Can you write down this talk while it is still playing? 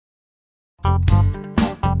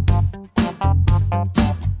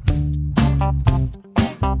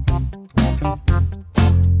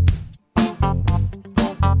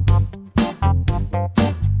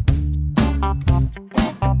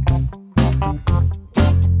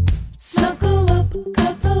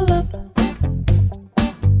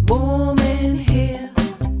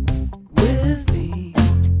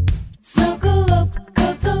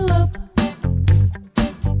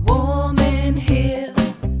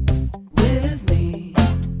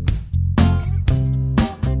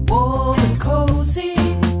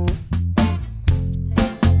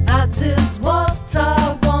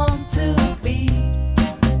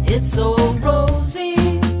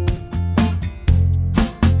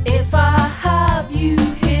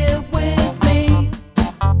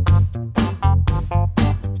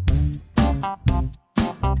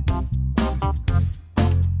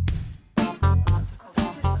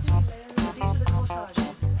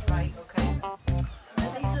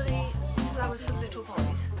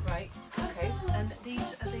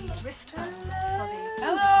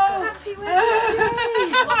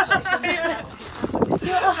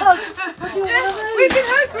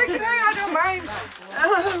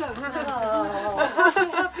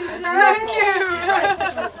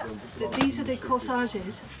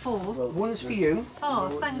corsages for? One's for you. Oh,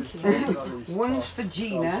 thank you. One's for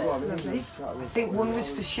Gina. Lovely. I think one was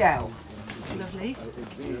for Shell. Lovely.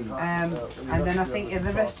 And then I think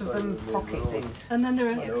the rest of them pocket things. And then there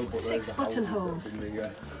are 6 buttonholes.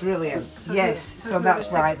 Brilliant. Yes, so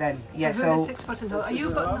that's right then. Yeah, so 6 buttonholes. Are you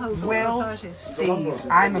buttonholes or Will, corsages? Steve,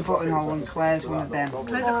 I'm a buttonhole and Claire's one of them.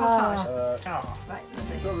 Claire's a corsage. Oh, Right,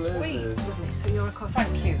 lovely. sweet. Lovely. So you're a corsage.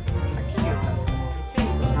 Thank you. Thank you. That's pretty.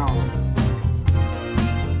 Oh.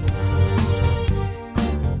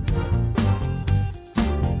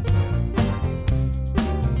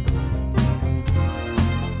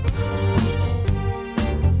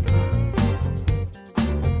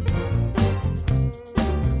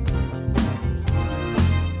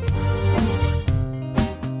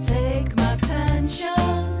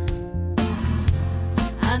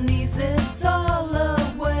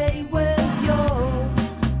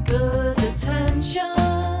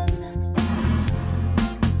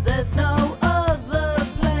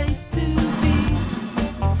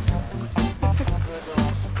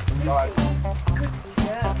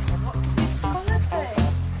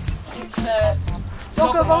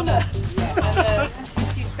 Dog of honour. Yeah, and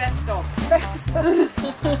she's best dog. Best.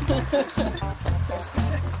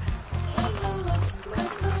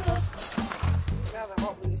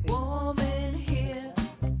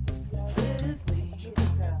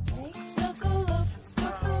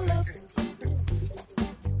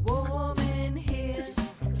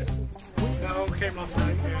 No, came last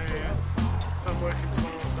night. Yeah. I'm working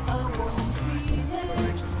tomorrow, so I'm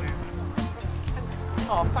going to stay.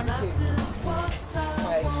 Oh, thank you.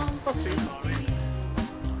 Great. It's not too far, really.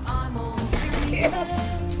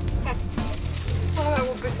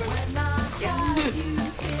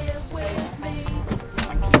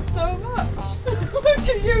 Thank you so much. Look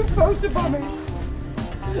at you photobombing.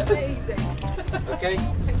 Amazing. Okay.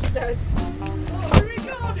 Thanks, Dad. Oh, we're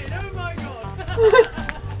recording. Oh my god.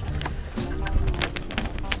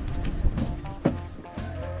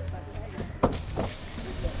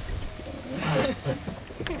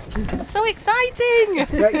 So exciting!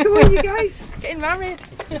 Right, come on you guys. Getting married.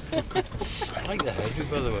 I like the hairdo,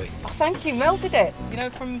 by the way. Oh, thank you. Mel did it. You know,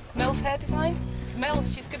 from Mel's Hair Design. Mel,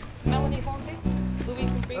 she's good. Melanie Hornby,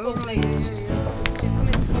 Louise and Freeballs niece. She's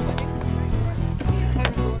coming to the wedding.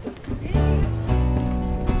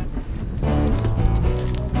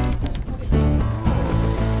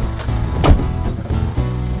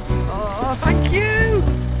 Oh, thank you.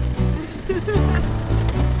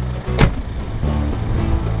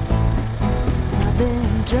 I've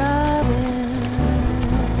been driving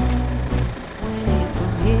away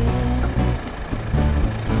from here.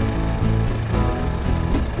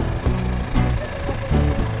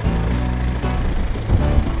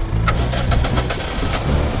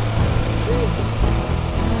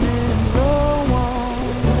 And no one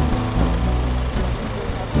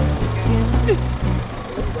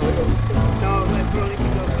No, let Veronica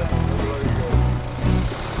go first.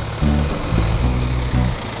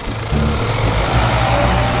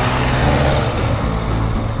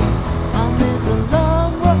 on this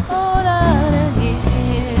long road out of here.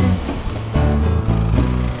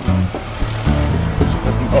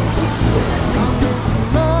 On this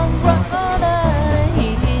long road out of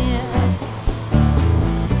here.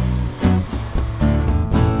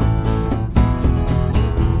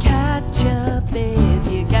 Catch up if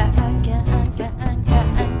you can.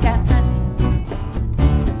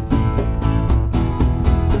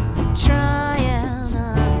 Try and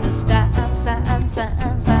understand,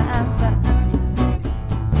 stand.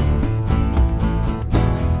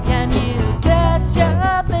 Can you catch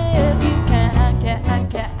up if you can?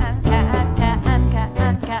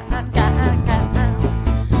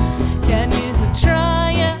 Can you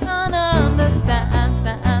try and understand,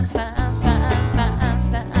 stand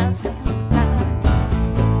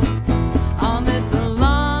on this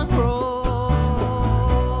long road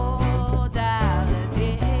out of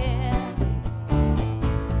here?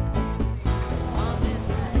 On this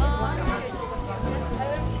long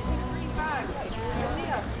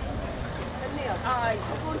Aye.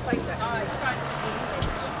 Aye, thanks.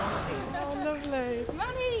 Oh, lovely.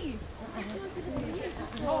 Manny!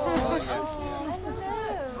 Oh,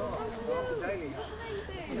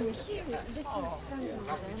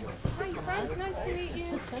 hi, Frank. Nice to meet you.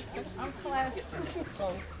 I'm Claire.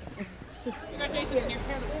 Congratulations on your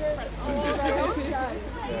parents.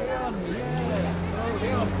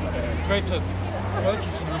 Great to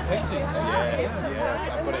purchase some paintings. Yes.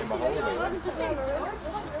 I put it in my holiday.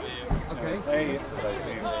 Okay. Hey,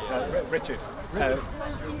 Richard.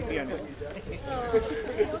 Ian. Good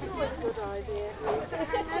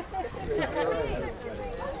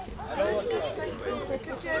idea.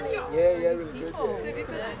 really good.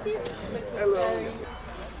 Hello.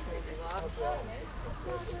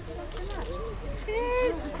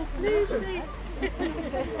 Cheers, Lucy.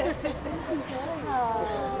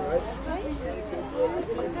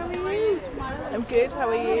 I'm good, how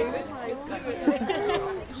are you?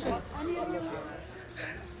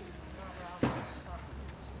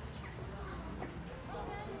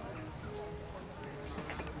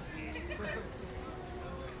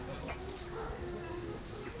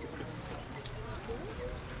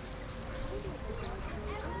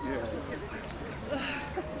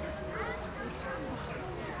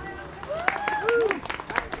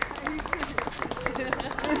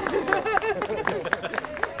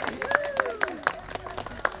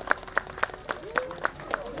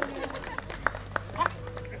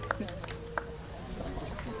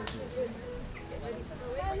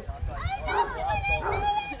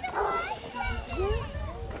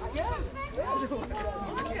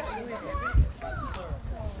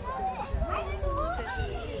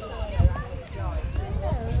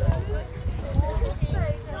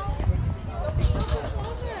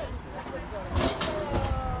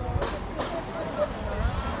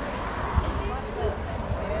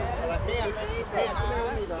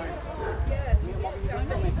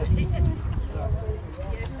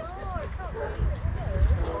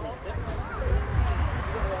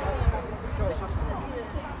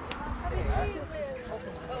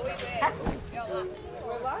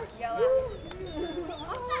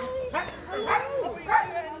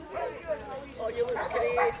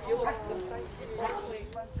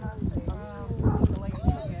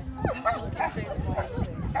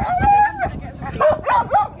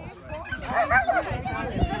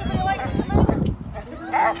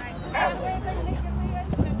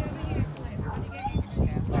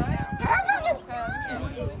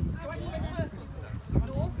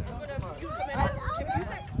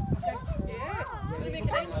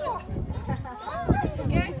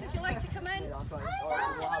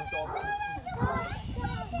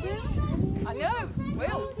 I know,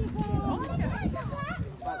 Will.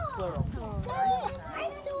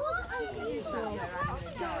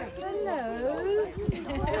 Hello.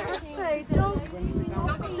 Say, dog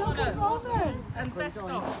of honour. And best of.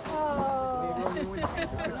 Oh.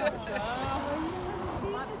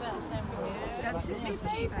 Yeah, this is Miss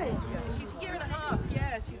Chief. She's a year and a half,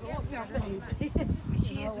 yeah, she's a lockdown baby.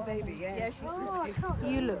 She is the baby, yeah. Yeah, she's the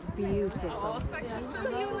baby. You look beautiful. Oh, thank you. So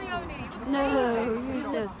do you, Leonie. No, you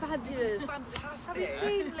look Fabulous. Have you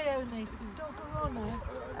seen Leonie? Dog of honour.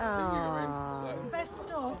 Oh. Best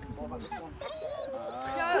dog.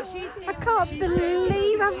 I can't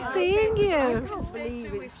believe I'm seeing you. I can't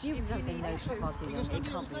believe it. You was having a notice party. It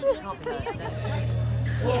can't be.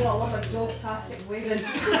 Oh, I love a dog-tastic wedding.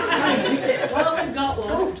 Well, we've got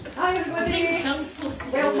one. Hi everybody.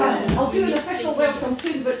 Welcome. I'll do an official welcome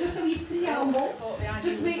soon, but just a wee preamble.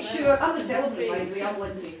 Just make sure, I'm the celebrant by the way, I'm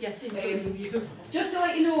Lindsay. Yes, Just to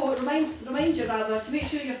let you know, remind you rather, to make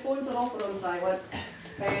sure your phones are off or on silent.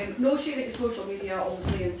 No sharing to social media,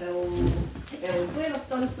 obviously, until Eryl and Clare have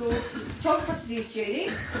done so. Talk for today's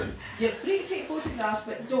charity. You're free to take photographs,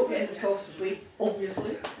 but don't get in the photographer's way,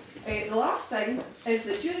 obviously. The last thing is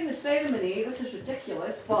that during the ceremony, this is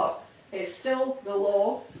ridiculous, but it's still the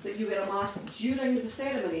law that you wear a mask during the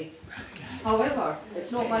ceremony. However,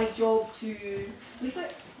 it's not my job to police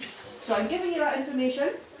it. So I'm giving you that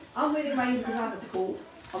information. I'm wearing mine because I have the cold.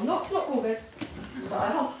 I'm not COVID, but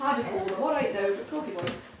I have had a cold. I'm alright now, but cocky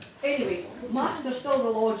boy. Anyway, masks are still the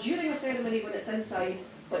law during a ceremony when it's inside,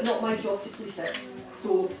 but not my job to police it.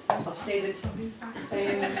 So I've said it.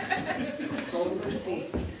 That's all I'm going to say.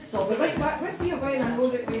 So I'll be right back with you when I know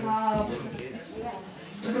that we have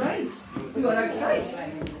the brides who are outside.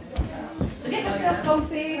 So get yourself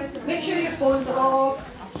comfy, make sure your phones are off,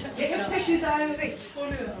 get your tissues out.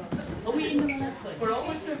 Are we in the We're all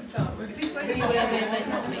in some time.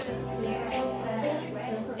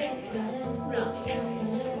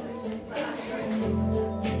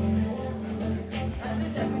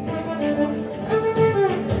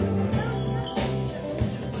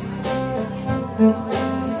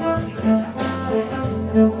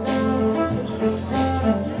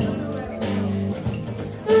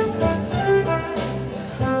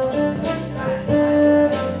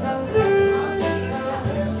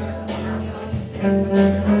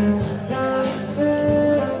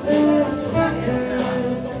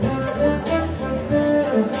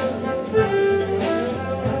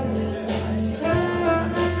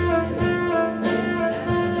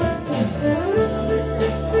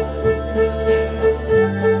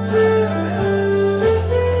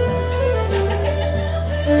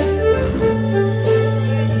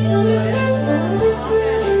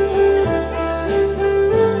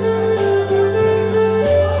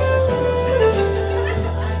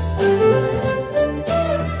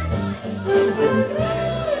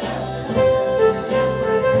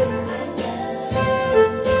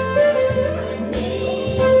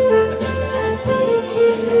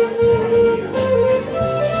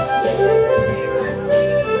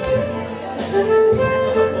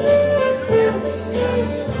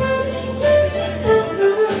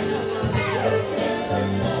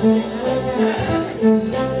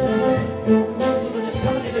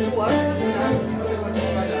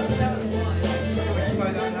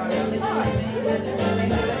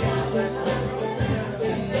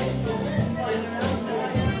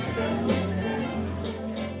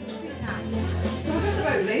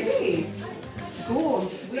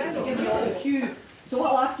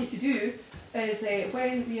 do is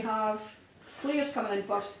when we have Clare's coming in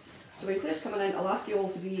first, so when Clare's coming in, I'll ask you all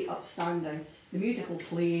to be upstanding. The music will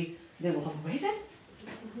play, then we'll have a wedding.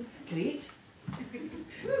 Great.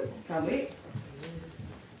 Can't wait.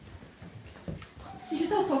 You can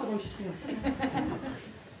still talk amongst yourselves.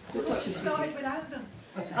 Don't touch the Started without them.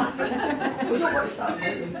 We don't want to start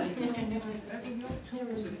without them.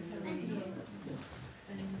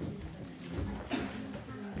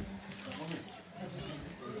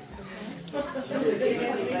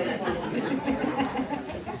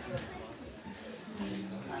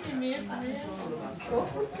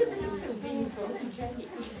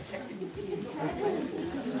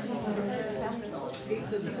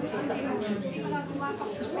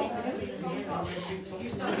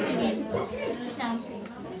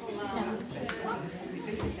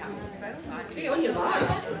 Okay, on your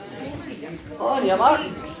marks. On your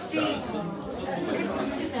marks.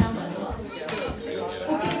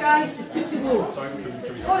 Okay guys, good to go. Sorry,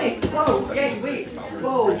 whoa, yes, wait.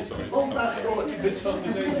 Whoa, hold that thought.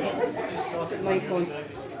 Just started my phone.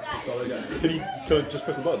 Can I just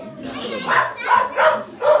press the button?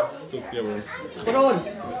 Yeah, we're on.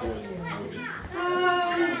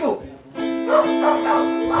 Go.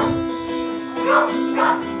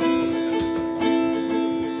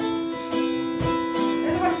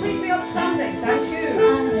 Everyone, please be upstanding. Thank you.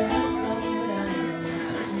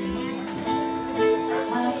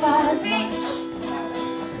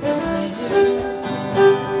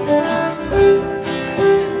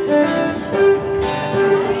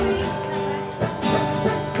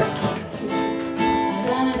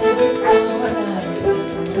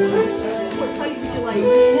 What side would you like?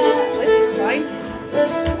 It's fine.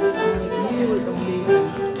 You look amazing.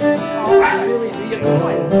 Oh, really? You're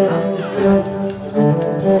going.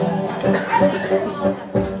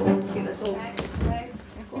 Okay, that's all.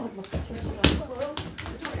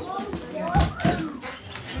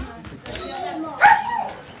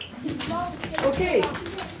 Okay.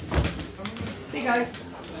 Hey guys.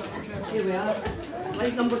 Here we are.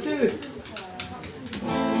 Line number 2.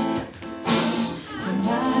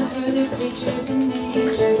 For the creatures in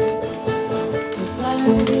nature, the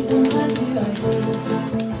flowers and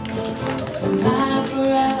my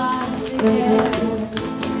forever together.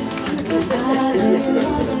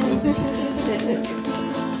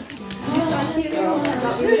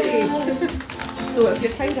 So if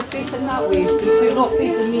you're kind of facing that way, so you're not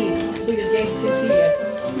facing me, so your guests can see you.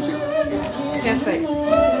 Perfect.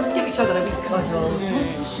 Give each other a big cuddle.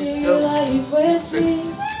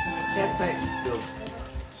 Perfect.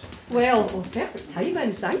 Well, perfect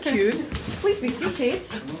timing, thank you. Please be seated.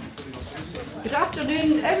 Good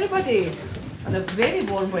afternoon, everybody, and a very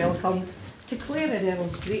warm welcome to Clare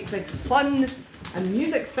Eryl's great big fun and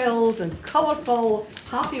music-filled and colourful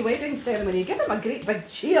happy wedding ceremony. Give them a great big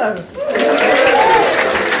cheer.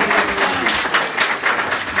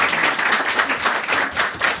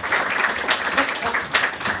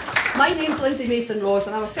 My name's Lindsay Mason-Ross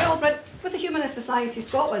and I'm a celebrant with the Humanist Society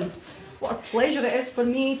Scotland. What a pleasure it is for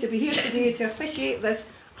me to be here today to officiate this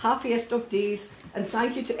happiest of days, and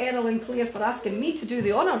thank you to Eryl and Clare for asking me to do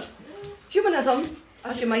the honours. Humanism,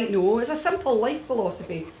 as you might know, is a simple life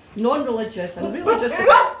philosophy, non-religious and really just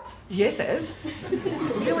about, yes it is,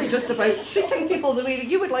 really just about treating people the way that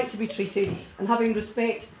you would like to be treated and having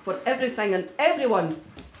respect for everything and everyone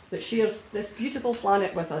that shares this beautiful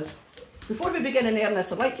planet with us. Before we begin in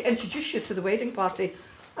earnest, I'd like to introduce you to the wedding party,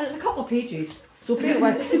 and it's a couple of pages. So bear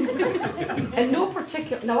with. In no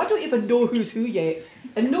particular, now I don't even know who's who yet.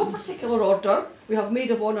 In no particular order, we have maid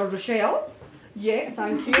of honour Rochelle. Yeah,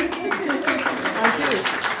 thank you. Thank you.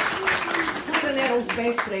 Clare and Eryl's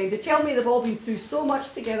best friend. They tell me they've all been through so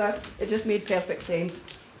much together, it just made perfect sense.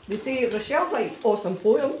 They say Rochelle writes awesome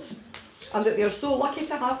poems, and that they're so lucky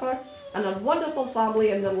to have her and her wonderful family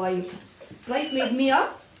in their lives. Bridesmaid Mia.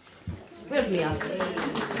 Where's Mia?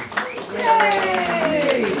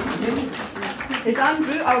 Yay! Is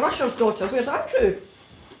Andrew, our usher's daughter, where's Andrew?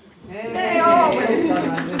 Hey, oh, well done,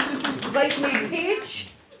 Andrew. Bridesmaid Paige.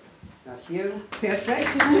 That's you. Perfect.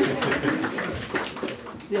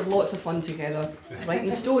 They have lots of fun together,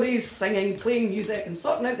 writing stories, singing, playing music and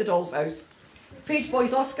sorting out the doll's house. Page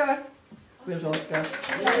boy's Oscar. Where's Oscar?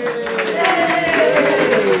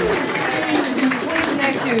 Clare's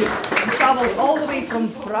nephew travelled all the way from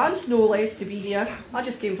France, no less, to be here. I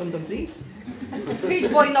just came from Dumfries. Page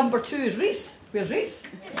boy number 2 is Reese. Where's Reese?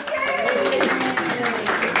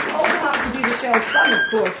 Also happens to be Rochelle's son, of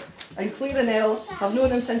course. And Clare and Eryl have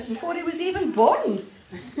known him since before he was even born.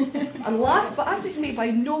 And last, but as they say, by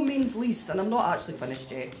no means least, and I'm not actually finished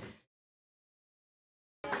yet.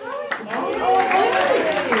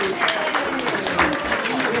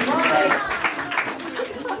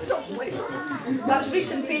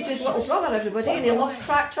 Claire's little brother, everybody, and he loves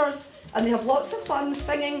tractors, and they have lots of fun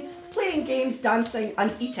singing, playing games, dancing,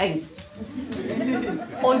 and eating.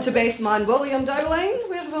 On to best man William Dowling.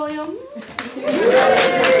 Where's William?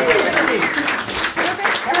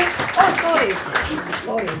 Oh,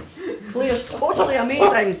 sorry. Claire's totally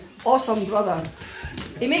amazing, awesome brother.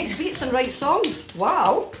 He makes beats and writes songs.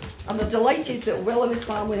 Wow. And they're delighted that Will and his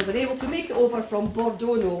family have been able to make it over from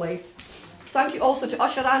Bordeaux, no less. Thank you also to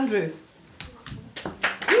Usher Andrew.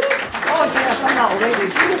 Oh, yeah, I've done that already.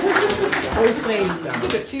 Old friend.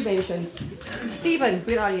 You've got 2 mentions. Stephen,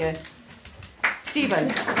 where are you? Stephen,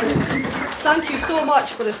 thank you so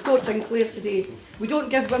much for escorting Clare today. We don't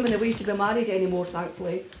give women away to be married anymore,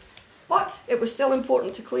 thankfully. But it was still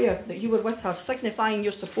important to Clare that you were with her, signifying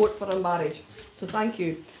your support for her marriage. So thank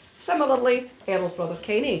you. Similarly, Eryl's brother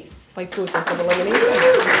Kenny, by process of elimination.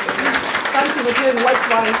 Thank you for doing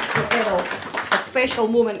likewise for Eryl. A special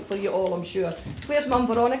moment for you all, I'm sure. Clare's mum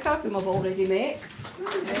Veronica, whom I've already met.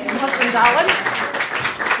 Husband Alan.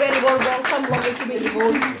 Very warm welcome, lovely to meet you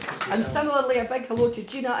both. And similarly, a big hello to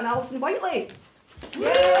Gina and Alison Whiteley.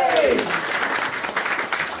 Yay!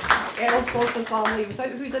 Eryl's foster family,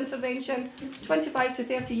 without whose intervention 25 to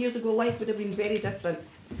 30 years ago life would have been very different.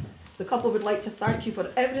 The couple would like to thank you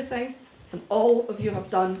for everything and all of you have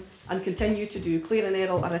done and continue to do. Clare and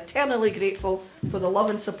Eryl are eternally grateful for the love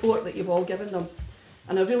and support that you've all given them.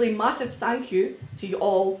 And a really massive thank you to you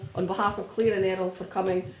all on behalf of Clare and Eryl for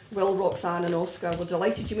coming. Will, Roxanne and Oscar, we're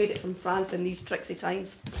delighted you made it from France in these tricksy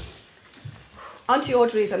times. Auntie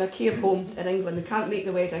Audrey's in a care home in England and can't make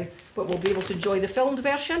the wedding, but will be able to enjoy the filmed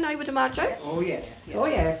version, I would imagine. Oh yes. Oh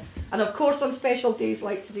yes. And of course on special days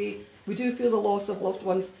like today, we do feel the loss of loved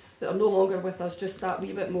ones that are no longer with us just that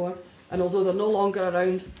wee bit more. And although they're no longer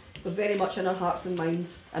around, they're very much in our hearts and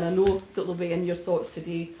minds. And I know that they'll be in your thoughts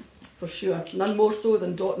today, for sure. None more so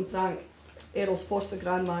than Dot and Frank, Eryl's foster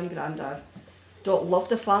grandma and granddad. Dot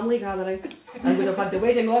loved a family gathering and would have had the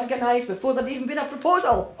wedding organised before there'd even been a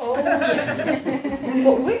proposal. Oh, yes.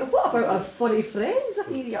 But wait, what about our furry friends? I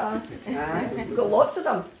hear you ask. We've got lots of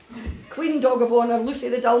them. Queen Dog of Honour, Lucy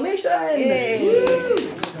the Dalmatian. Yay.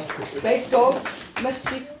 Best dog,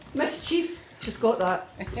 Mischief, just got that.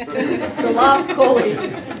 The Lab Collie,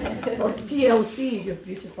 or TLC, you're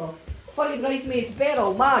beautiful. Furry bridesmaids,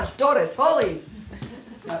 Beryl, Madge, Doris, Holly.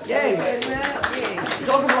 Yay.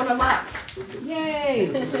 Dog of Honour, Max. Yay.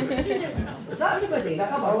 Is that everybody?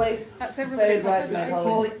 That's Holly. That's everybody.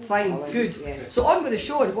 Holly. Fine, Holly. good. Yeah. So on with the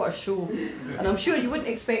show, and what a show. And I'm sure you wouldn't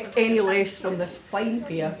expect any less from this fine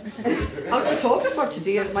pair. Our photographer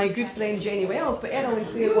today is my good friend Jenny Wells, but Eryl and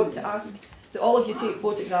Clare want to ask that all of you take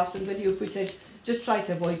photographs and video footage. Just try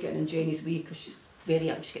to avoid getting in Jenny's way because she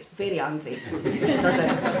gets very angry. She doesn't,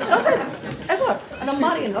 ever. And I'm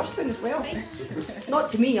marrying her soon as well. Not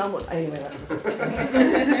to me, I'm not, anyway.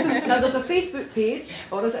 Now there's a Facebook page,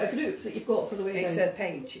 or is it a group that you've got for the wedding? It's a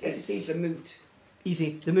page. It's a page. The Moot.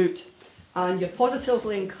 Easy, the Moot. And you're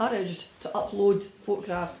positively encouraged to upload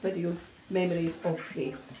photographs, videos, memories of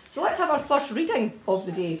today. So let's have our first reading of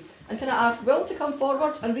the day. And can I ask Will to come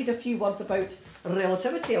forward and read a few words about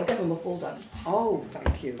relativity? I'll give him a folder. Oh,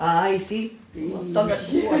 thank you. Aye, see? I've done this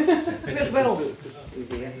before. Where's Will? He's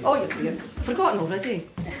here. Oh, you're here. Forgotten already.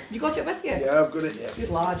 You got it with you? Yeah, I've got it, yeah.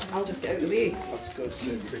 Good lad. I'll just get out of the way. Let's go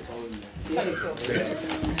straight to it all in there. Yeah, let's go.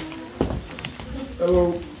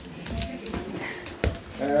 Hello.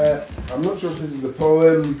 I'm not sure if this is a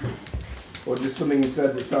poem or just something he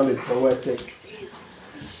said that sounded poetic,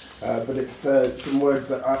 but it's some words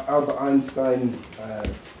that Albert Einstein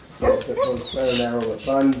said that both Clare and Eryl are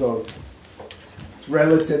fans of. It's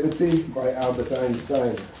Relativity by Albert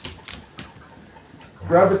Einstein.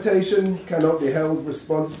 Gravitation cannot be held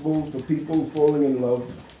responsible for people falling in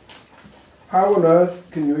love. How on earth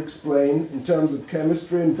can you explain, in terms of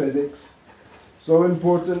chemistry and physics, so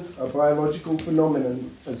important a biological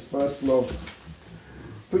phenomenon as first love?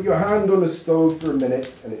 Put your hand on a stove for a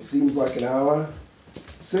minute and it seems like an hour.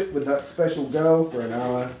 Sit with that special girl for an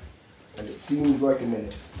hour and it seems like a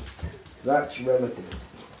minute. That's relativity.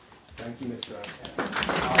 Thank you, Mr. Einstein.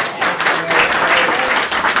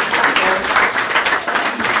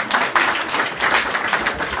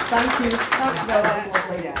 Thank you. That's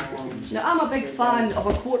lovely. Now, I'm a big fan of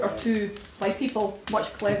a quote or two by people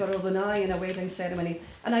much cleverer than I in a wedding ceremony,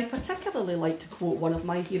 and I particularly like to quote one of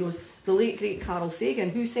my heroes, the late great Carl Sagan,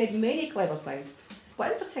 who said many clever things.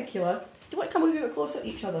 But in particular, do you want to come a wee bit closer to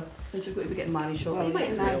each other, since you're going to be getting married shortly? In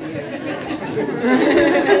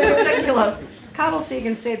particular, Carl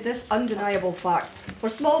Sagan said this undeniable fact: for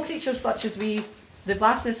small creatures such as we, the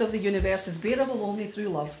vastness of the universe is bearable only through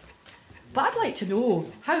love. But I'd like to know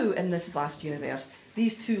how, in this vast universe,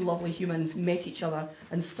 these two lovely humans met each other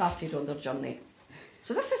and started on their journey.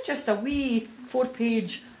 So this is just a wee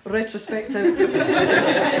 4-page retrospective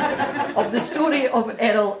of the story of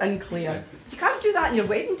Eryl and Clare. You can't do that on your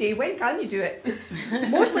wedding day. When can you do it?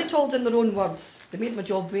 Mostly told in their own words. They made my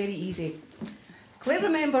job very easy. Clare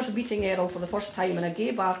remembers meeting Eryl for the first time in a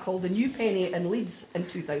gay bar called the New Penny in Leeds in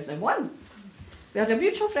 2001. We had a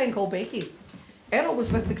mutual friend called Becky. Eryl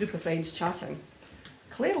was with the group of friends chatting.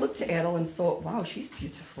 Clare looked at Eryl and thought, wow, she's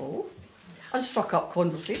beautiful, and struck up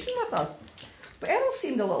conversation with her. But Eryl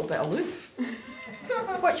seemed a little bit aloof,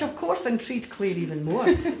 which of course intrigued Clare even more.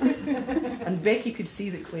 And Becky could see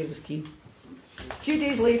that Clare was keen. A few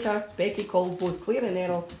days later, Becky called both Clare and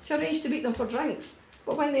Eryl to arrange to meet them for drinks.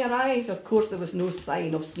 But when they arrived, of course, there was no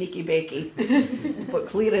sign of sneaky Becky. But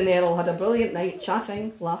Clare and Eryl had a brilliant night,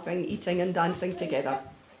 chatting, laughing, eating and dancing together.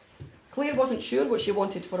 Clare wasn't sure what she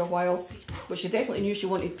wanted for a while, but she definitely knew she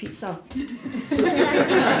wanted pizza.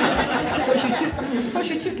 so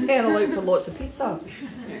she took Eryl out for lots of pizza.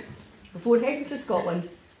 Before heading to Scotland,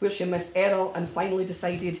 where she missed Eryl and finally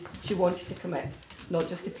decided she wanted to commit, not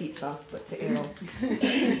just to pizza, but to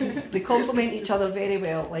Eryl. They complement each other very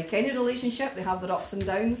well. Like any relationship, they have their ups and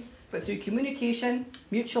downs, but through communication,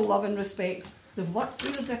 mutual love and respect, they've worked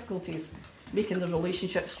through the difficulties, making the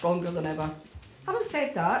relationship stronger than ever. Having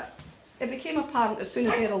said that, it became apparent as soon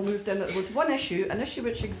as Eryl moved in that there was one issue, an issue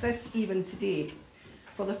which exists even today.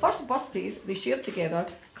 For the first birthdays they shared together,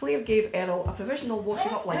 Clare gave Eryl a provisional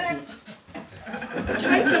washing up licence. But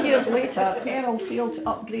 20 years later, Eryl failed to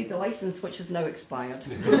upgrade the licence, which has now expired.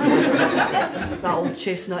 That old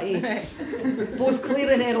chestnut, eh? Both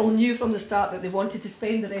Clare and Eryl knew from the start that they wanted to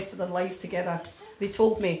spend the rest of their lives together. They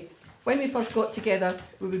told me, when we first got together,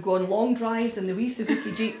 we would go on long drives in the wee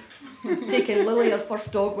Suzuki Jeep, taking Lily, our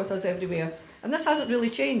first dog, with us everywhere. And this hasn't really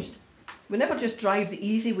changed. We never just drive the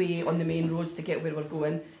easy way on the main roads to get where we're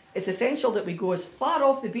going. It's essential that we go as far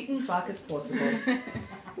off the beaten track as possible.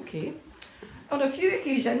 Okay. On a few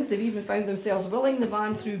occasions, they've even found themselves willing the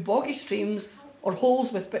van through boggy streams or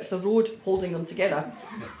holes with bits of road holding them together.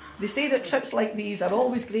 They say that trips like these are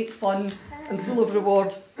always great fun and full of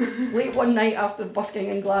reward. Late one night after busking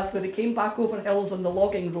in Glasgow, they came back over hills on the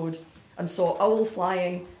logging road and saw owl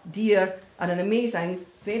flying, deer, and an amazing,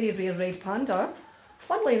 very rare red panda.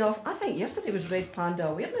 Funnily enough, I think yesterday was Red Panda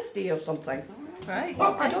Awareness Day or something. Right.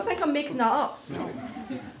 I don't think I'm making that up.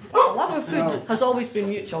 The love of food has always been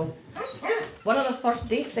mutual. One of the first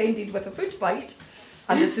dates ended with a food fight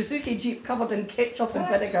and the Suzuki Jeep covered in ketchup and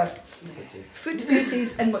vinegar. Food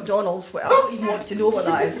faces in McDonald's, well, I don't even want to know what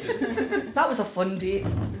that is. That was a fun date.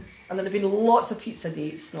 And there have been lots of pizza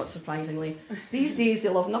dates, not surprisingly. These days they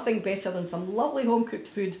love nothing better than some lovely home-cooked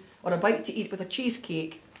food or a bite to eat with a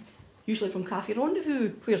cheesecake. Usually from Cafe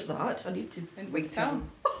Rendezvous. Where's that? I need to... In Wigtown.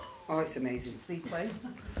 Oh, it's amazing. It's the place.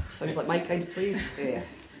 Sounds like my kind of place. Yeah.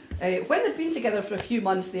 When they'd been together for a few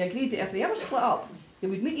months, they agreed that if they ever split up, they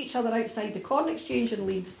would meet each other outside the Corn Exchange in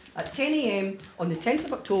Leeds at 10 a.m. on the 10th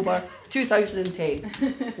of October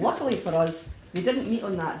 2010. Luckily for us, they didn't meet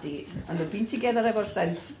on that date, and they've been together ever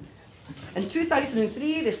since. In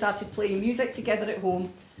 2003, they started playing music together at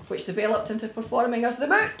home, which developed into performing as The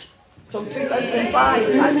Moot from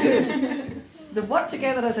 2005. They've worked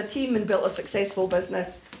together as a team and built a successful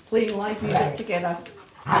business, playing live music together.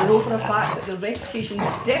 I know for a fact that their reputation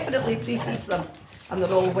definitely precedes them, and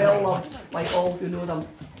they're all well loved by all who know them.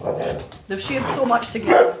 They've shared so much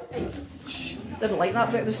together. Didn't like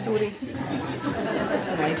that bit of the story.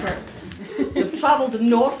 Didn't like it. They've travelled the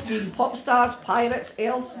north being pop stars, pirates,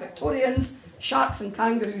 elves, Victorians, sharks and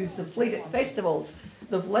kangaroos. They've played at festivals.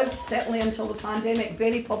 They've lived, certainly until the pandemic,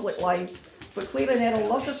 very public lives. But Clare and Eryl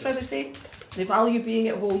love their privacy. They value being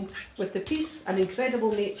at home with the peace and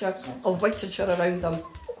incredible nature of Wigtonshire around them,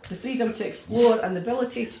 the freedom to explore and the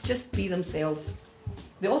ability to just be themselves.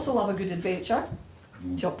 They also love a good adventure,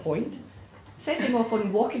 to a point, setting off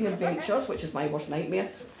on walking adventures, which is my worst nightmare,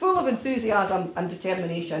 full of enthusiasm and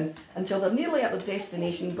determination until they're nearly at their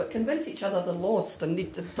destination but convince each other they're lost and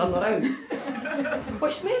need to turn around,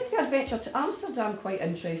 which made the adventure to Amsterdam quite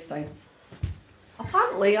interesting.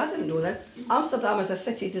 Apparently, I didn't know this, Amsterdam is a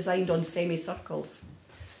city designed on semicircles.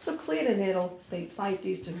 So Clare and Eryl spent 5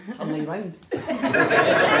 days just turning round. And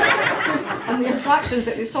the attractions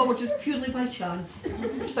that they saw were just purely by chance,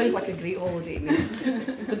 which sounds like a great holiday to me.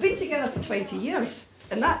 They've been together for 20 years.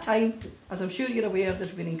 In that time, as I'm sure you're aware,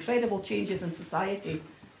 there's been incredible changes in society,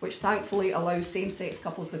 which thankfully allows same-sex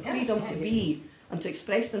couples the freedom to be and to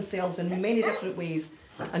express themselves in many different ways,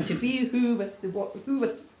 and to be who with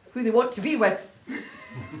who they want to be with.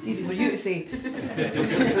 It's easy for you to say.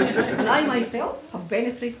 And I myself have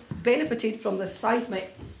benefited from this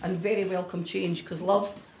seismic and very welcome change, because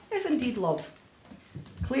love is indeed love.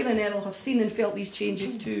 Clare and Eryl have seen and felt these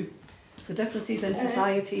changes too. The differences in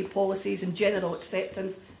society, policies and general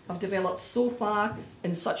acceptance have developed so far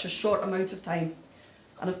in such a short amount of time.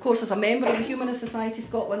 And of course, as a member of the Humanist Society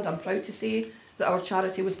Scotland, I'm proud to say that our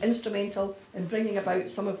charity was instrumental in bringing about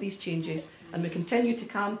some of these changes, and we continue to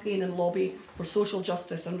campaign and lobby for social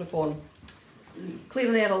justice and reform. Clare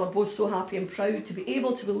and Eryl are both so happy and proud to be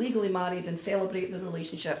able to be legally married and celebrate their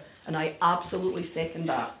relationship, and I absolutely second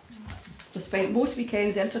that. We've spent most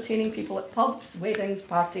weekends entertaining people at pubs, weddings,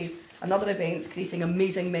 parties and other events, creating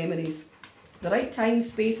amazing memories. The right time,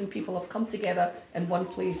 space and people have come together in one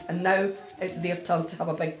place, and now it's their turn to have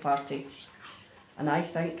a big party. And I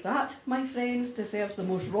think that, my friends, deserves the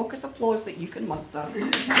most raucous applause that you can muster.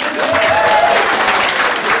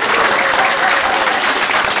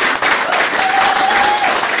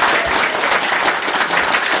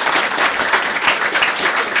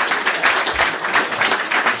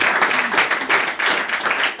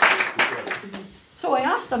 So I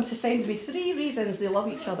asked them to send me 3 reasons they love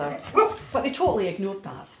each other, but they totally ignored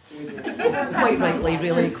that. Quite rightly,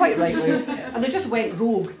 really, quite rightly. And they just went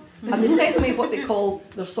rogue. And they sent me what they call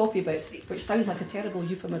their soppy bits, which sounds like a terrible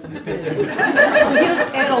euphemism.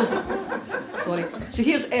 So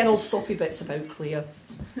here's Eryl's soppy bits about Clare.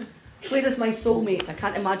 Clare is my soulmate. I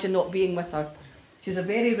can't imagine not being with her. She has a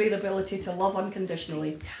very rare ability to love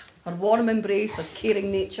unconditionally. Her warm embrace, her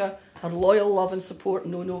caring nature, her loyal love and support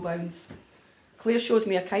know no bounds. Clare shows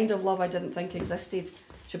me a kind of love I didn't think existed.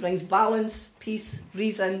 She brings balance, peace,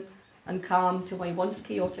 reason and calm to my once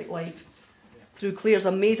chaotic life. Through Clare's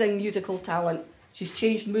amazing musical talent, she's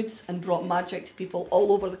changed moods and brought magic to people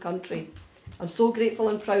all over the country. I'm so grateful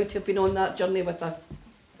and proud to have been on that journey with her.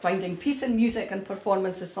 Finding peace in music and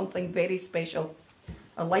performance is something very special.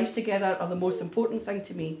 Our lives together are the most important thing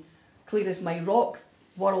to me. Clare is my rock,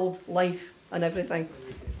 world, life and everything.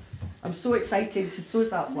 I'm so excited to so's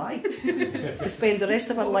that fly, to spend the rest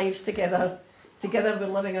of our lives together. Together we're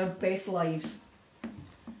living our best lives.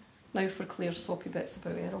 Now for Clare's soppy bits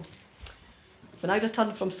about Eryl. When I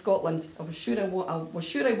returned from Scotland, I was sure I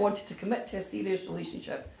wanted to commit to a serious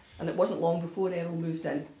relationship, and it wasn't long before Eryl moved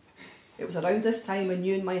in. It was around this time I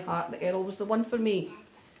knew in my heart that Eryl was the one for me,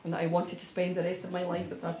 and that I wanted to spend the rest of my life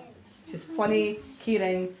with her. She's funny,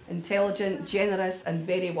 caring, intelligent, generous and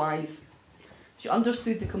very wise. She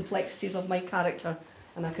understood the complexities of my character,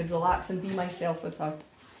 and I could relax and be myself with her.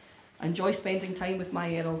 I enjoy spending time with my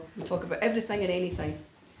Eryl. We talk about everything and anything.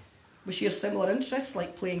 We share similar interests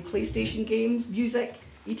like playing PlayStation games, music,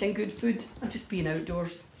 eating good food and just being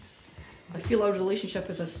outdoors. I feel our relationship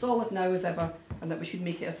is as solid now as ever and that we should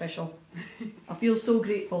make it official. I feel so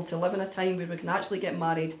grateful to live in a time where we can actually get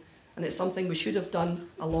married, and it's something we should have done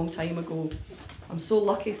a long time ago. I'm so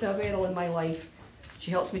lucky to have Eryl in my life. She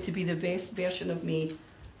helps me to be the best version of me,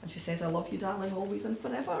 and she says, "I love you, darling, always and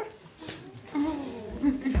forever."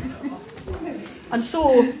 And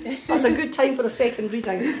so, that's a good time for a second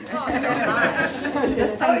reading.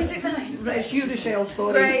 This time, it's you, Rochelle,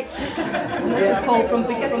 sorry. Right. And this is called From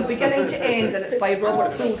Beginning to End, and it's by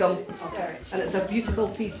Robert Fulgham. And it's a beautiful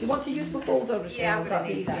piece. Do you want to use the folder, Rochelle? Yeah, I'm going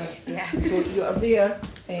to need that. Yeah. So you are there.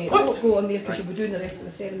 Don't go on there because you'll be doing the rest of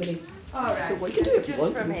the ceremony. All right. So what you do if you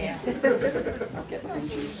want. Just from here. I'll get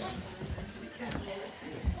behind you.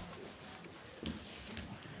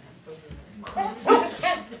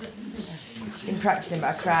 Been practicing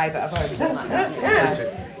my cry, but I've already done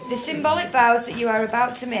that. The symbolic vows that you are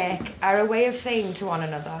about to make are a way of saying to one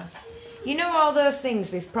another, you know all those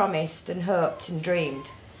things we've promised and hoped and dreamed?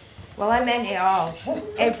 Well, I meant it all,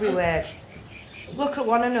 every word. Look at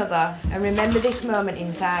one another and remember this moment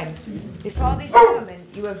in time. Before this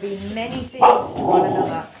moment, you have been many things to one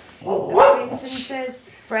another. Acquaintances,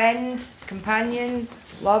 friends, companions,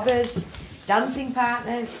 lovers, dancing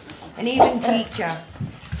partners, and even teacher.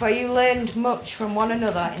 For you learned much from one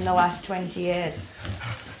another in the last 20 years.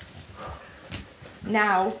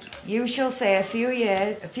 Now, you shall say a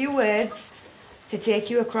few words to take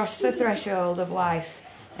you across the threshold of life,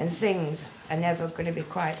 and things are never going to be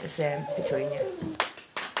quite the same between you.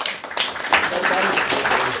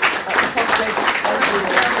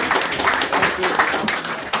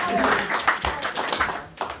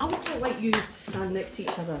 I would quite like you to stand next to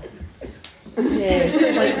each other. Yeah,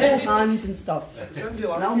 like hold hands and stuff. And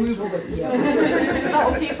I'll move over here. Is that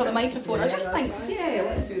okay for the microphone? I just think, yeah,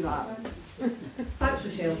 let's do that. Thanks,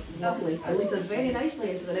 Rochelle. Lovely. It leads us very nicely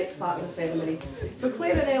into the next part of the ceremony. So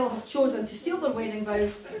Clare and Eryl have chosen to seal their wedding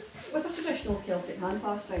vows with a traditional Celtic hand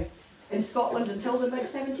fasting. In Scotland until the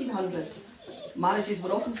mid-1700s, marriages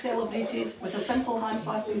were often celebrated with a simple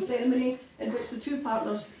hand-clasping ceremony in which the two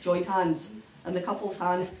partners joined hands, and the couple's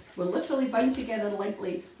hands were literally bound together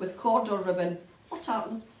lightly with cord or ribbon or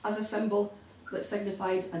tartan as a symbol that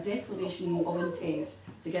signified a declaration of intent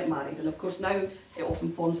to get married. And of course now it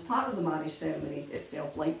often forms part of the marriage ceremony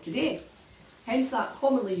itself, like today. Hence that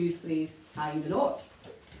commonly used phrase, tying the knot.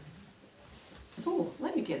 So,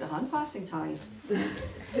 let me get the hand-fasting ties.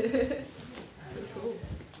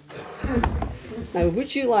 Now,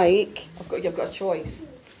 would you like, you've got a choice,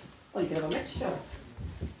 or you can have a mixture.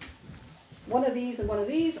 One of these and one of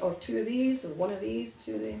these, or two of these, or one of these,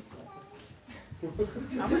 two of these.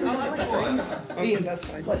 That's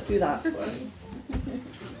fine. Let's do that.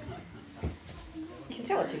 You can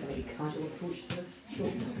tell I take a very casual approach to this show.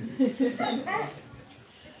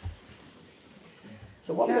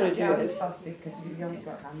 So what I'm going to do is... because you haven't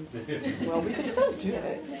got hands. Well, we could still do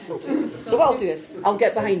it. So what I'll do is, I'll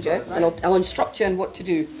get behind you and I'll instruct you on what to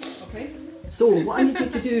do. Okay. So what I need you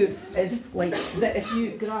to do is, like, that if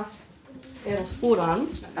you grasp Eryl's forearm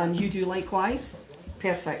and you do likewise,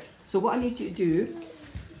 perfect. So what I need you to do,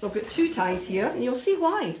 so I've got two ties here and you'll see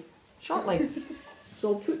why, shortly.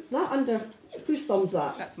 So I'll put that under, whose thumb's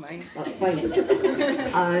that? That's mine. That's fine.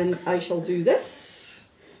 And I shall do this.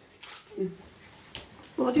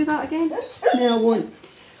 Will I do that again? No, I won't.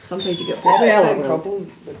 Sometimes you get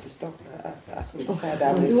problem with the stuff. I haven't said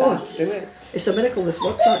how many times to do it. It's a miracle this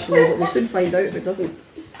works actually, but we'll soon find out if it doesn't.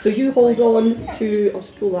 So you hold on to, I'll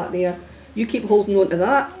just pull that there. You keep holding on to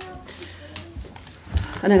that.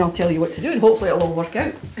 And then I'll tell you what to do and hopefully it'll all work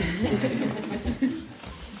out.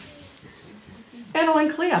 Eryl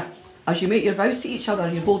and Clare, as you make your vows to each other,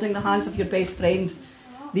 you're holding the hands of your best friend.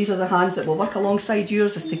 These are the hands that will work alongside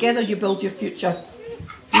yours as together you build your future.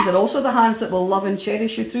 These are also the hands that will love and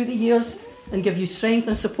cherish you through the years and give you strength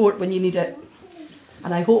and support when you need it.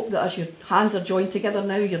 And I hope that as your hands are joined together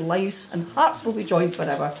now, your lives and hearts will be joined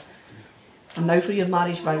forever. And now for your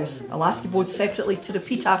marriage vows. I'll ask you both separately to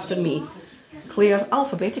repeat after me. Clare,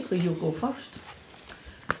 alphabetically you'll go first.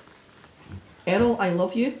 Eryl, I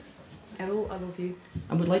love you. Eryl, I love you.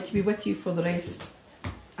 And would like to be with you for the rest.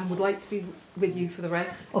 And would like to be with you for the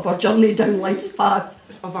rest of our journey down life's path.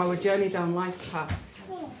 Of our journey down life's path.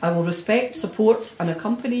 I will respect, support and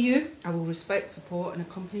accompany you. I will respect, support and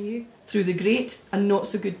accompany you. Through the great and not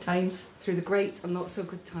so good times. Through the great and not so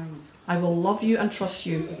good times. I will love you and trust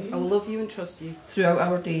you. I will love you and trust you. Throughout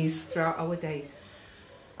our days. Throughout our days.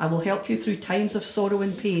 I will help you through times of sorrow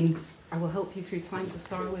and pain. I will help you through times of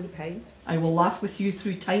sorrow and pain. I will laugh with you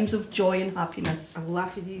through times of joy and happiness. I will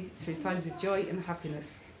laugh with you through times of joy and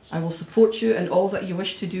happiness. I will support you in all that you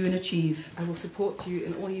wish to do and achieve. I will support you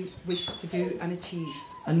in all you wish to do and achieve.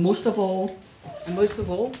 And most of all,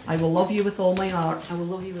 I will love you with all my heart. I will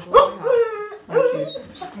love you with all my heart. Thank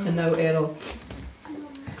you. And now, Eryl.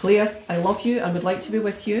 Clare, I love you and would like to be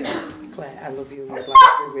with you. Clare, I love you and would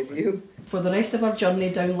like to be with you. For the rest of our journey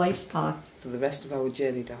down life's path. For the rest of our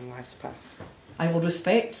journey down life's path. I will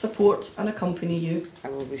respect, support and accompany you. I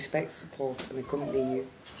will respect, support and accompany you.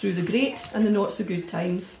 Through the great and the not so good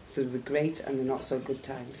times. Through the great and the not so good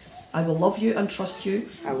times. I will love you and trust you.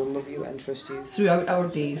 I will love you and trust you. Throughout our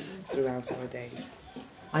days. Throughout our days.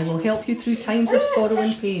 I will help you through times of sorrow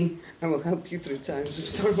and pain. I will help you through times of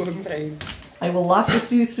sorrow and pain. I will laugh with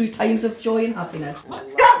you through times of joy and happiness. I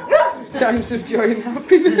will laugh with you through times of joy and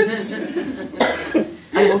happiness.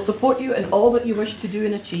 I will support you in all that you wish to do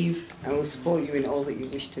and achieve. I will support you in all that you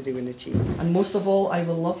wish to do and achieve. And most of all, I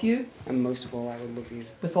will love you. And most of all, I will love you.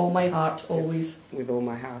 With all my heart, always. With all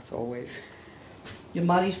my heart, always. Your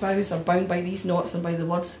marriage vows are bound by these knots and by the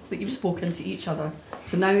words that you've spoken to each other.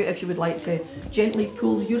 So now, if you would like to gently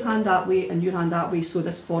pull your hand that way and your hand that way so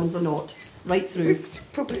this forms a knot right through.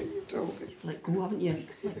 Probably told me. Let go, haven't you?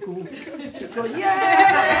 Let go. Go. Yay!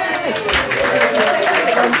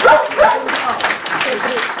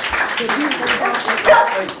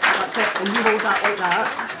 That's it. And you hold that like that,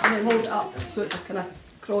 and then hold it up so it's a kind of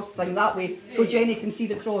cross thing that way, so Jenny can see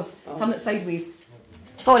the cross. Turn it sideways.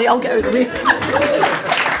 Sorry, I'll get out of the way.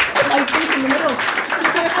 I'm facing the middle.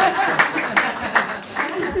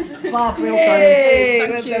 Fab, well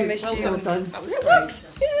done. Thank you. Well done. That was great.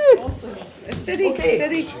 Awesome. Steady, okay.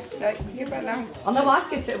 Steady. Right, get back now. I'll now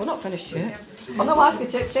ask you to, we're not finished yet. I'll now ask you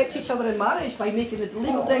to accept each other in marriage by making the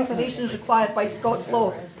legal declarations required by Scots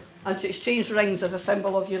law and to exchange rings as a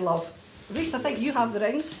symbol of your love. Reese, I think you have the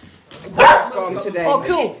rings. It's gone today. Oh,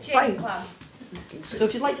 cool. Fine. So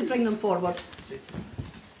if you'd like to bring them forward.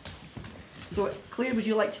 So, Clare, would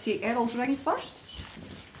you like to take Eryl's ring first?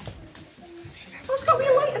 Oh, it's got a wee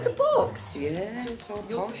light in the box. Yeah, it's all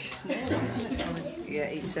posh. Yeah,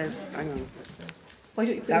 it says, hang on. Why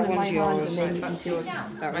don't you put That them in my one's hand yours. and then you can That's take... yours.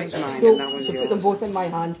 That one's mine Cool. and that one's So yours. put them both in my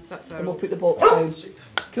hand That's and we'll Eryl's. put the box down.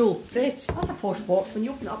 Cool. Sit. That's a posh box. When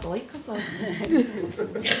you open it up, the light comes on.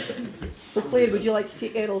 So Claire, would you like to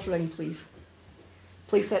take Eryl's ring, please?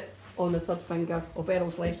 Place it on the third finger of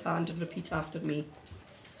Eryl's left hand and repeat after me.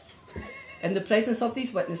 In the presence of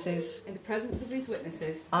these witnesses, In the presence of these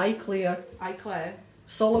witnesses, I, Clare, I, Clare,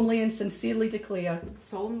 solemnly and sincerely declare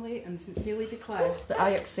solemnly and sincerely declare that I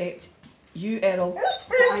accept you, Eryl,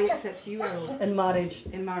 that I accept you, Eryl, in marriage,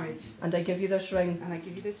 in marriage, and I give you this ring and I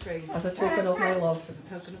give you this ring as a token of my love. as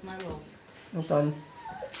a token of my love. Well done.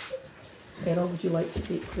 Eryl, would you like to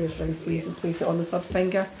take Clare's ring, please, and place it on the third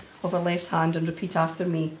finger of her left hand and repeat after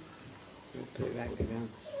me? Put it right way down.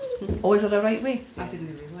 Oh, is it the right way? I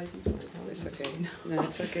didn't realise until it It's okay. No,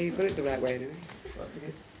 it's okay. You put it the right way anyway.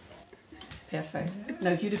 Perfect.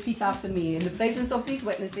 Now you repeat after me. In the presence of these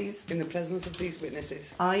witnesses, In the presence of these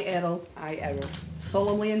witnesses, I, Eryl, I, Eryl,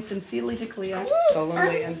 solemnly and sincerely declare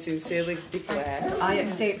solemnly and sincerely declare I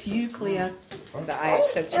accept you, Clare, that I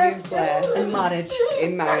accept you, Clare, in marriage,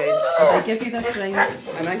 in marriage, and I give you this ring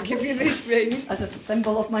and I give you this ring as a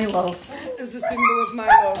symbol of my love. as a symbol of my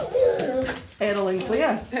love. Errol and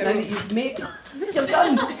Clare, now that you've made... You're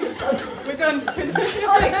done! We're done.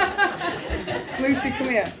 Lucy, come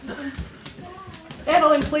here.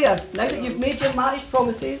 Errol and Clare, now that you've made your marriage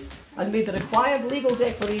promises and made the required legal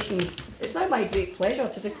declarations, it's now my great pleasure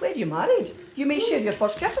to declare you married. You may share your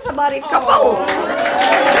first kiss as a married couple.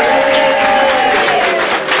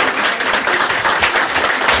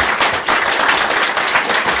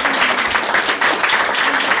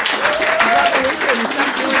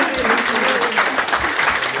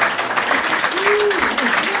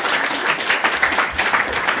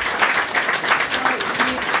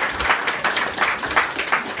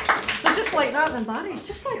 And married,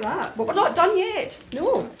 just like that. But we're not done yet.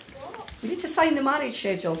 No. We need to sign the marriage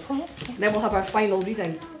schedule. Then we'll have our final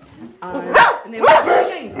reading. And then we'll be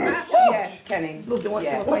singing. Yeah, Kenny. Nobody wants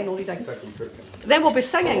to have a final reading. Then we'll be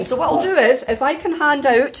singing. So what I'll do is, if I can hand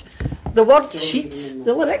out the word sheets,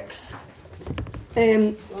 the lyrics.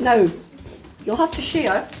 Now, you'll have to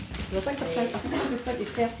share. I think I'll be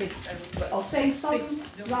 30. But I'll send some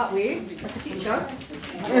that way, like a teacher.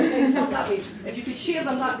 And I'll send some that way. If you could share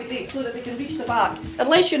them, that'd be great, so that they can reach the back.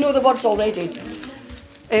 Unless you know the words already.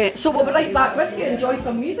 So we'll be right back with you. Enjoy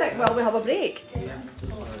some music while we have a break.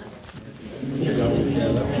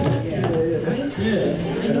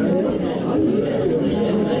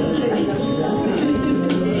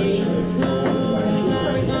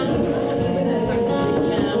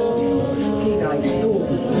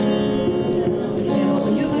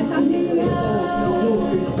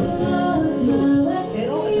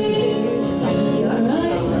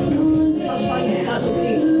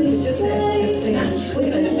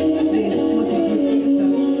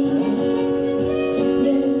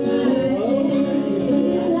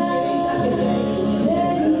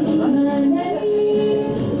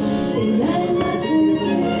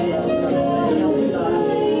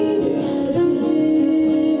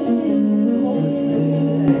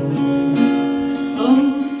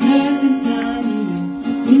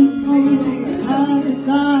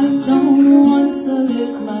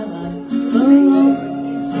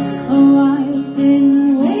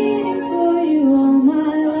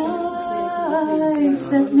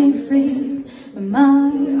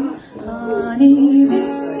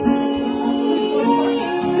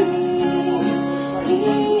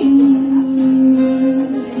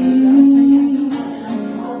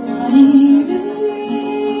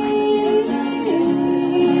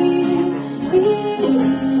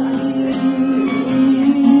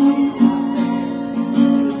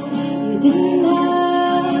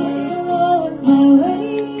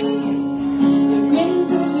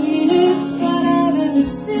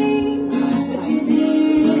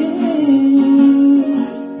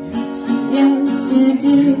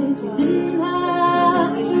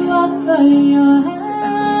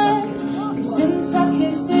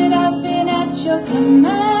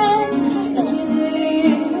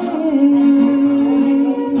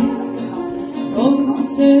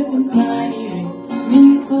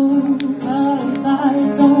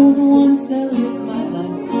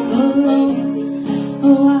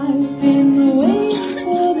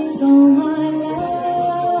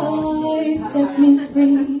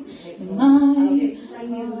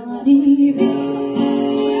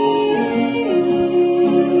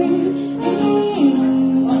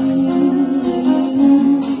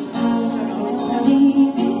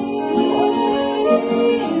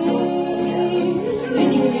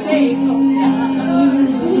 Hey,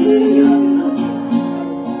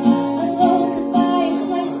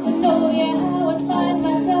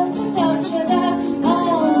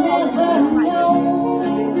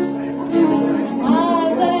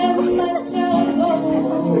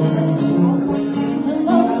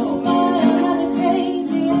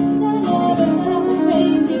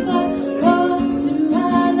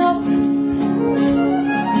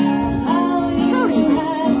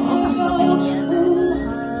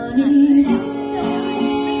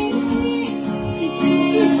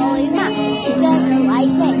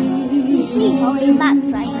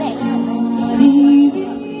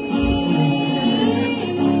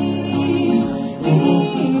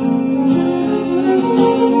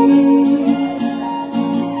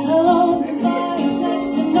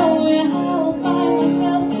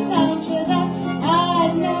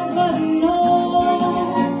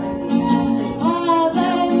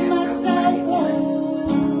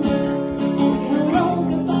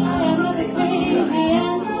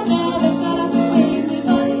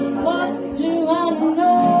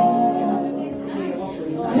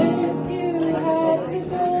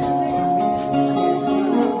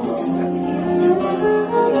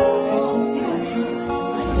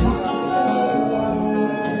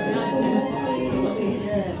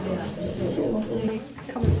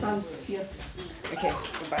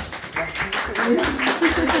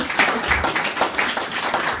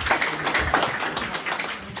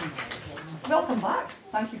 welcome back.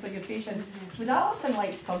 Thank you for your patience. Would Alison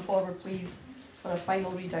like to come forward, please, for a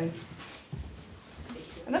final reading?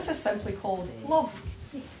 And this is simply called Love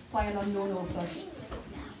by an unknown author.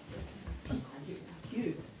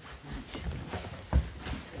 You.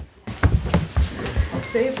 I'll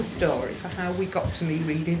save the story for how we got to me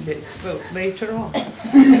reading this for later on.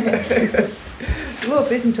 Love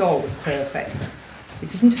isn't always perfect.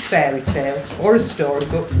 It isn't a fairy tale or a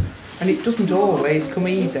storybook, and it doesn't always come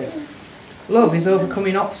easy. Love is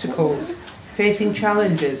overcoming obstacles, facing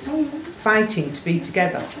challenges, fighting to be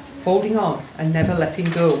together, holding on and never letting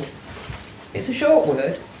go. It's a short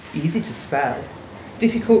word, easy to spell,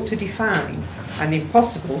 difficult to define, and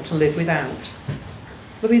impossible to live without.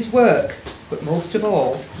 Love is work, but most of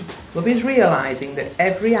all, love is realising that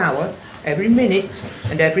every hour, every minute,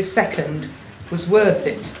 and every second was worth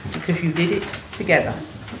it because you did it together.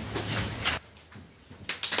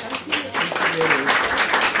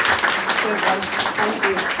 Thank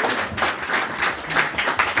you.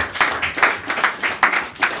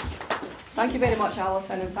 Thank you very much,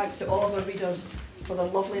 Alison, and thanks to all of our readers for their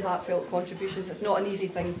lovely, heartfelt contributions. It's not an easy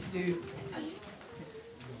thing to do.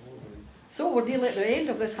 So we're nearly at the end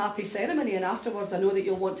of this happy ceremony, and afterwards I know that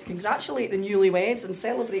you'll want to congratulate the newlyweds and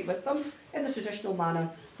celebrate with them in the traditional manner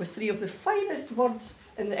with 3 of the finest words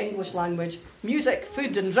in the English language: music,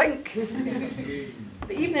 food and drink.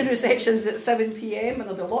 The evening reception's at 7 p.m. and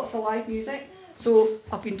there'll be lots of live music. So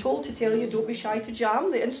I've been told to tell you, don't be shy to jam.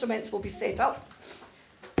 The instruments will be set up.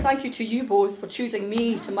 Thank you to you both for choosing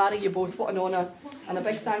me to marry you both. What an honour. And a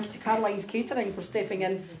big thank you to Caroline's Catering for stepping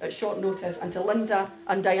in at short notice, and to Linda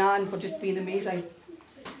and Diane for just being amazing.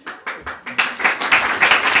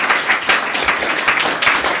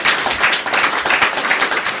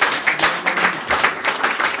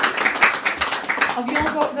 Have you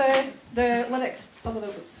all got the lyrics? Some of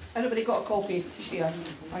them. Everybody got a copy to share?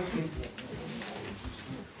 Thank you.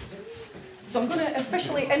 So I'm going to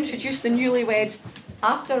officially introduce the newlyweds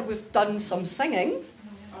after we've done some singing.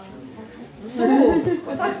 So,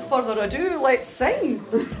 without further ado, let's sing.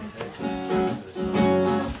 You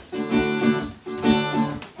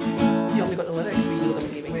only got the lyrics, we know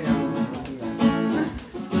them, maybe.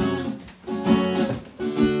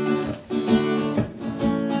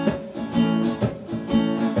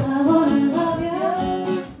 I wanna love you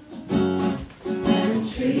and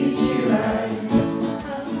treat you right.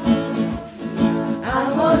 I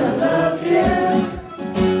wanna love you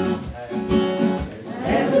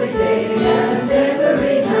every day and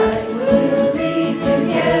every night. We'll be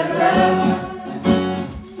together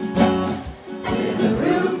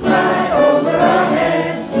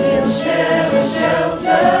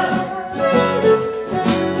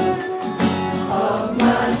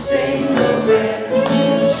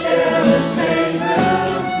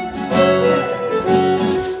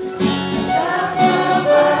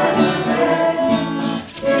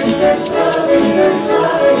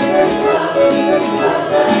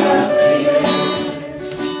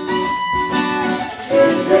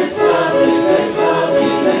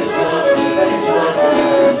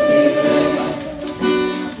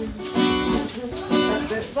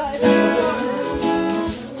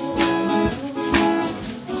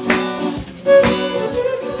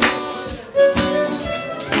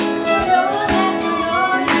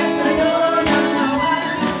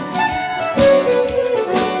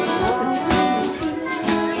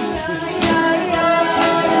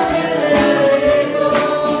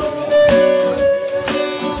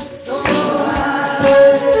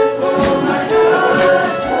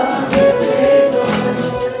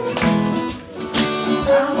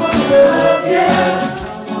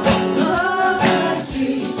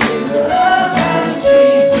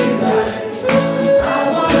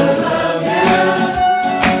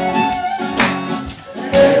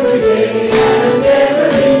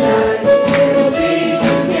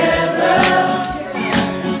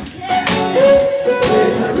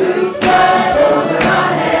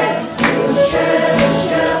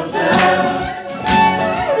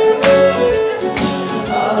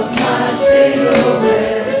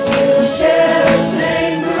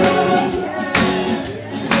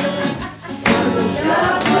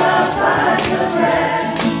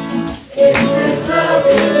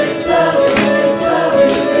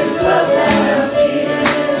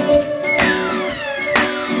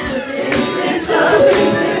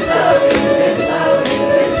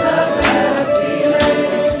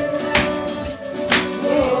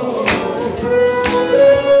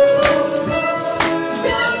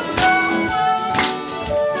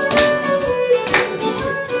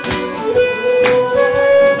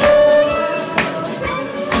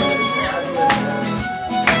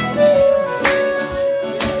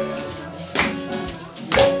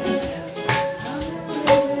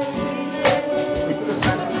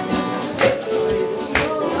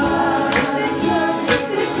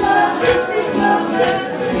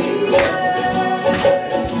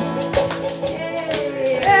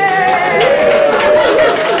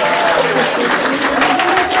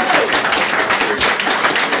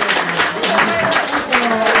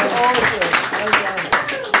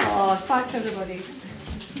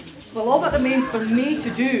for me to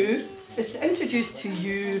do is to introduce to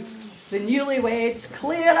you the newlyweds,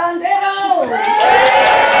 Clare and Eryl.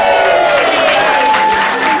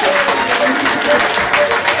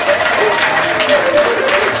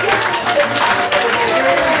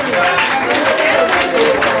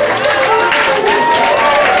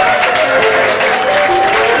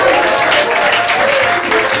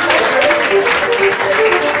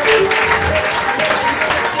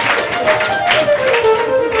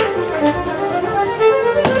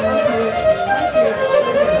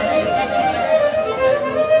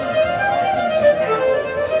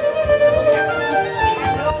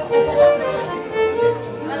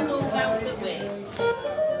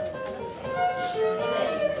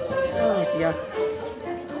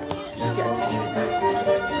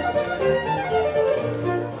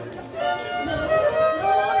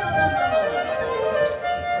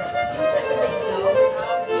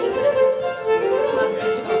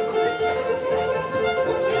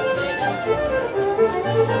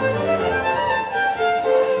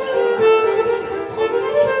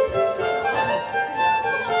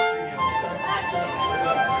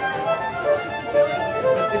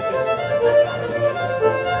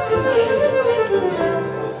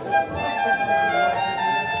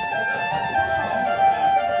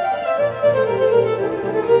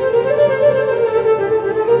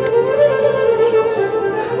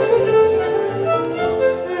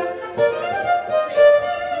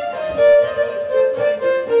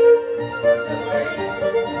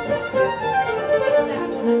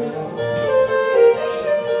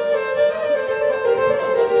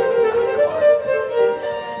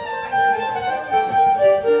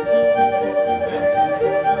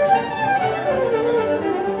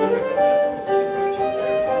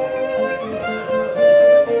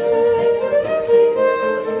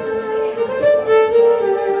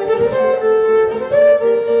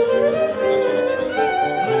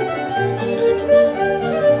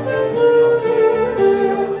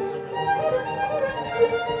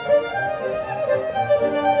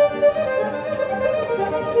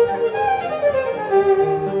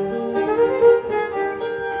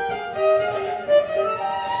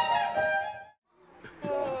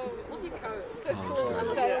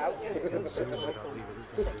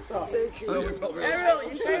 Eryl,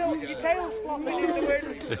 your tail's flopping in the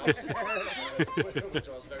wind.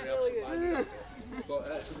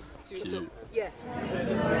 Yeah.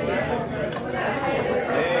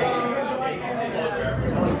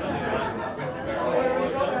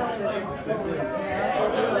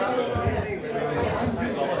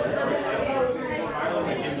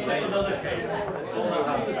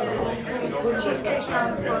 Cheesecake's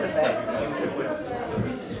round the front a bit.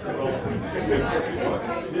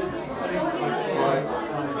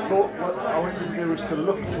 What I want you to do is to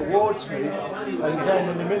look towards me, and then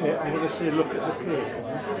in a minute I'm going to say look at the cake.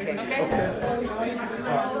 Okay?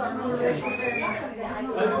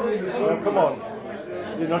 Now, come on.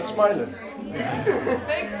 You're not smiling.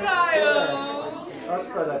 Big smile. That's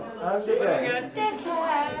better. And again.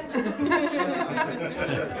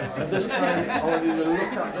 And this time I want you to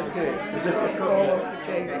look at the cake as if you're cutting off the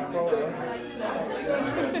cake.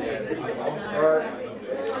 Alright.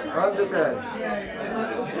 And again.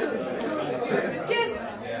 Kiss.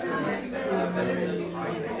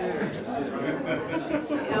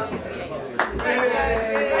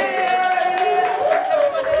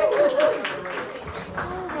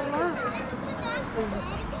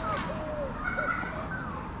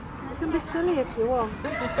 You can be silly if you want.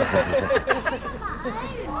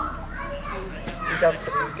 Your dad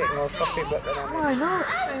said he was getting more soppy wet than I am. Why not?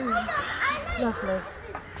 Lovely.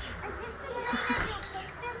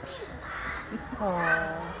 Oh,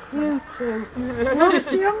 you too.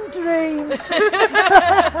 Young dream.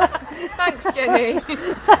 Thanks, Jenny.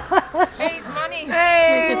 Hey, Manny.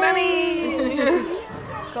 Hey, Manny.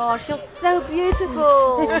 Gosh, you're so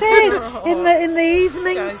beautiful. It is in the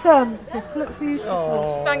evening sun. Look beautiful.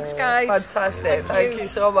 Oh, thanks, guys. Fantastic. Thank you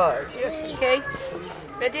so much. Okay.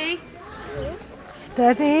 Ready?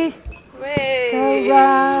 Steady. Way. Go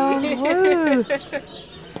round. Woo. Is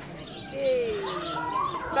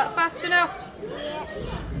that fast enough?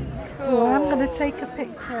 Cool. Oh, I'm going to take a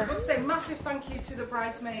picture. I want to say massive thank you to the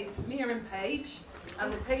bridesmaids, Mia and Paige,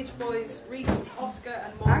 and the Page boys, Reese, Oscar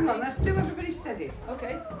and Morgan. Hang on, let's do everybody steady.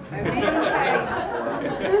 Okay. Mia and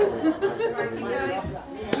Paige. Thank you guys.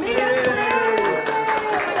 Mia and Paige.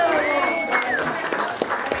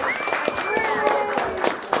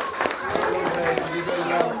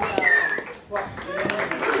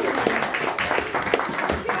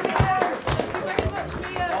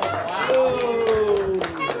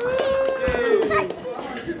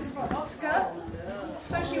 This is for Oscar.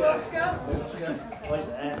 Thank you, Oscar.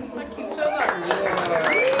 Thank you so much.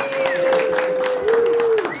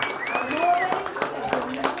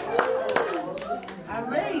 And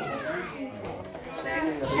Reese.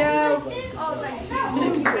 Shell. Oh, thank you.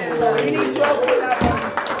 You need to open that one.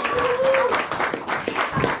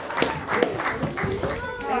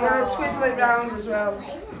 And you're going to twizzle it round as well.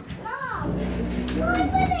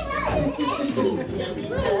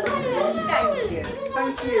 Thank you.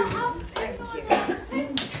 Thank you. Thank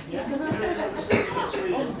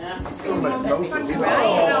you.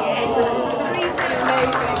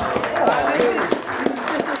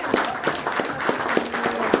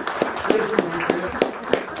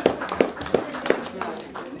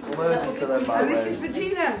 And this is for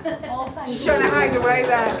Gina. She's trying to hide away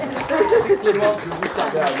there.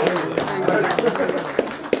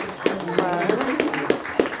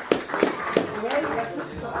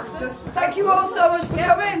 Thank you all so much for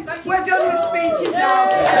coming. We're done with speeches now.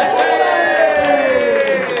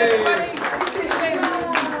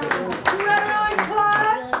 Where are you,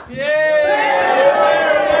 Clare?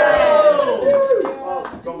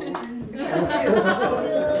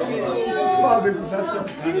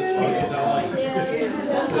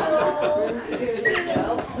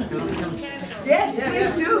 Yes,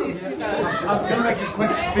 please do. I'm going to make a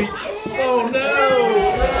quick speech. Oh no!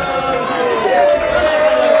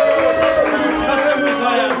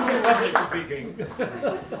 Speaking.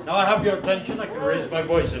 Now I have your attention, I can raise my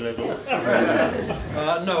voice a little.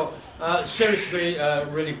 Seriously,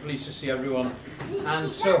 really pleased to see everyone,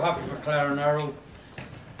 and so happy for Clare and Eryl.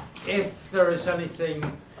 If there is anything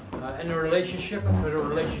in a relationship, if a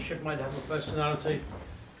relationship might have a personality,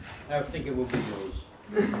 I think it will be yours,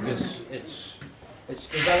 because it's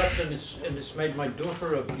developed and it's made my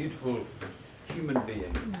daughter a beautiful human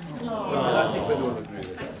being. And I think we'd all agree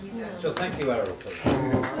with that. So thank you, Eryl, for that.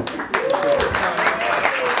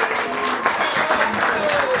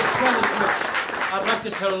 I'd like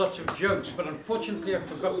to tell lots of jokes, but unfortunately I've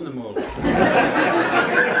forgotten them all. So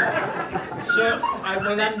I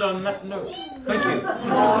will end on that note. Thank you.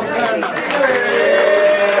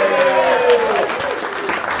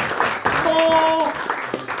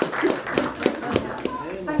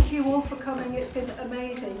 Thank you all for coming. It's been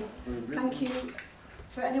amazing. Thank you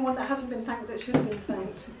for anyone that hasn't been thanked that should have been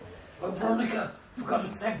thanked. Oh, Veronica! Forgot to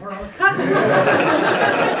thank Veronica.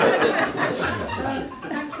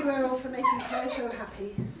 Thank you, Eryl, for making Clare so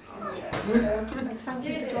happy. And thank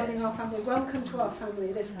you for joining our family. Welcome to our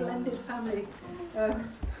family, this blended family.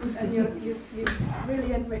 And you've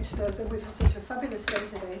really enriched us, and we've had such a fabulous day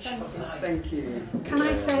today. Thank you. Thank you. Can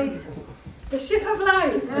I say, the ship of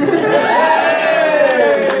life?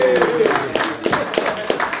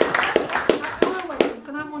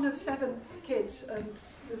 And I'm one of 7 kids, and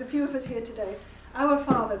there's a few of us here today. Our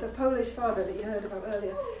father, the Polish father that you heard about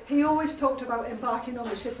earlier, he always talked about embarking on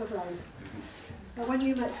the ship of life. And when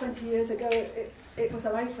you met 20 years ago, it was a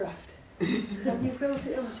life raft. And you built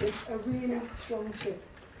it onto a really strong ship.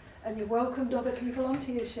 And you welcomed other people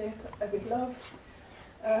onto your ship with love.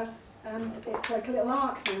 And it's like a little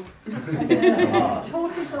ark now. And you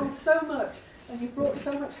taught us all so much, and you brought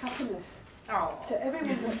so much happiness to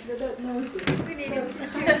everyone that knows you. We need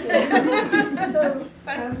So,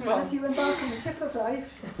 as you embark on the ship of life,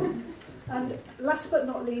 and last but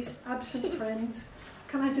not least, absent friends,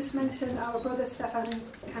 can I just mention our brother Stefan in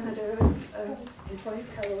Canada, his wife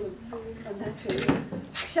Carol, and their children.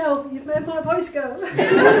 Shell, you've made my voice go.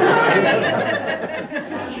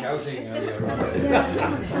 Shouting earlier on. Yeah, too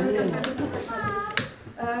much shouting.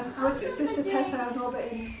 Our sister Tessa and Robert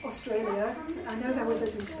in Australia, I know they're with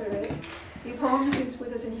us in spirit. Yvonne, who's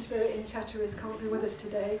with us in spirit in Chatteris, can't be with us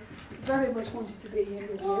today. Very much wanted to be here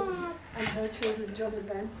with you, and her children, John and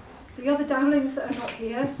Ben. The other Dowlings that are not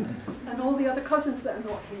here, and all the other cousins that are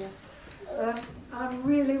not here. I'm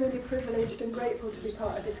really, really privileged and grateful to be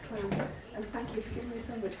part of this clan, and thank you for giving me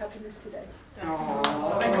so much happiness today.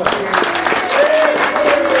 Thank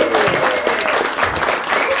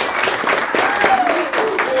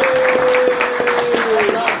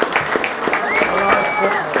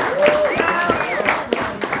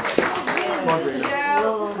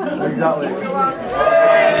Exactly.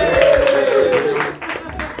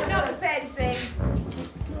 Not the bed thing.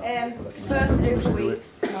 Supposed to do for weeks.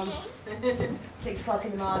 6 o'clock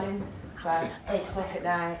in the morning, about 8 o'clock at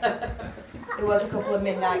night. There was a couple of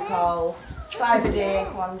midnight calls. 5 a day,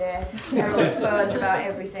 one day. Everyone's phoned about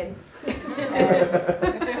everything.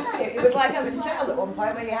 It was like having a child at one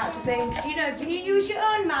point where you had to think, do you use your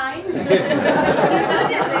own mind? Are you good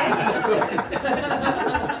at this?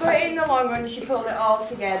 But in the long run, she pulled it all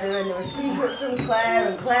together, and there were secrets from Claire,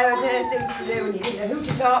 and Claire had her things to do, and you didn't know who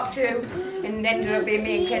to talk to, and it ended up being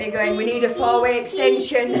me and Kenny going, we need a 4-way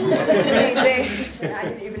extension, we need this, and I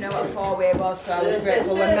didn't even know what a 4-way was, so I was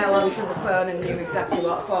grateful when Mel answered the phone and knew exactly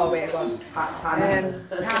what a 4-way was. That's Hannah.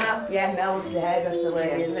 Hannah, yeah, Mel's the hairdresser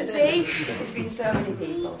lady, isn't it? See, there's been so many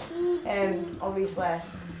people. Obviously,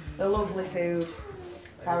 the lovely food,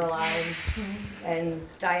 Caroline, and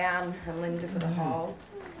Diane and Linda for the hall.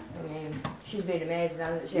 I mean, she's been amazing,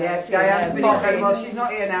 hasn't she? Yeah, Diane's been incredible. She's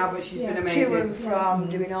not here now, but she's been amazing. To and from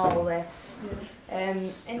doing all this.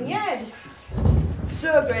 And yeah, just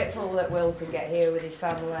so grateful that Will could get here with his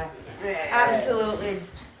family. Absolutely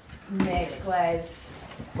made Claire's,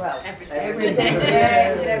 well, everything. Yeah,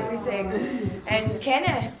 it was everything. And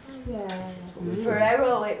Kenny, for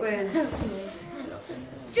Eryl, it was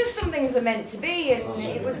just some things are meant to be, and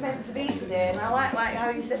it was meant to be today. And I like how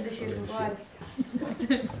you said the shift of life.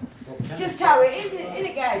 It's just how it is, isn't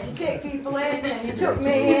it, guys? You take people in, and you took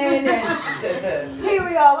me in, and here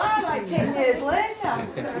we all are, like 10 years later.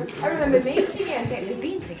 I remember meeting you and we've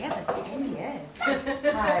been together 10 years.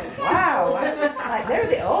 Like, wow, like they're a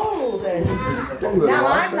bit old, and now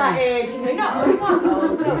I'm that age, and you're not that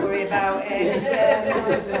old, don't worry about it.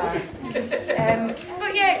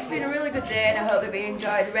 But yeah, it's been a really good day, and I hope that we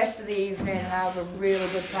enjoy the rest of the evening and have a really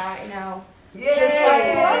good party now. Yay! Just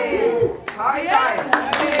like Party time!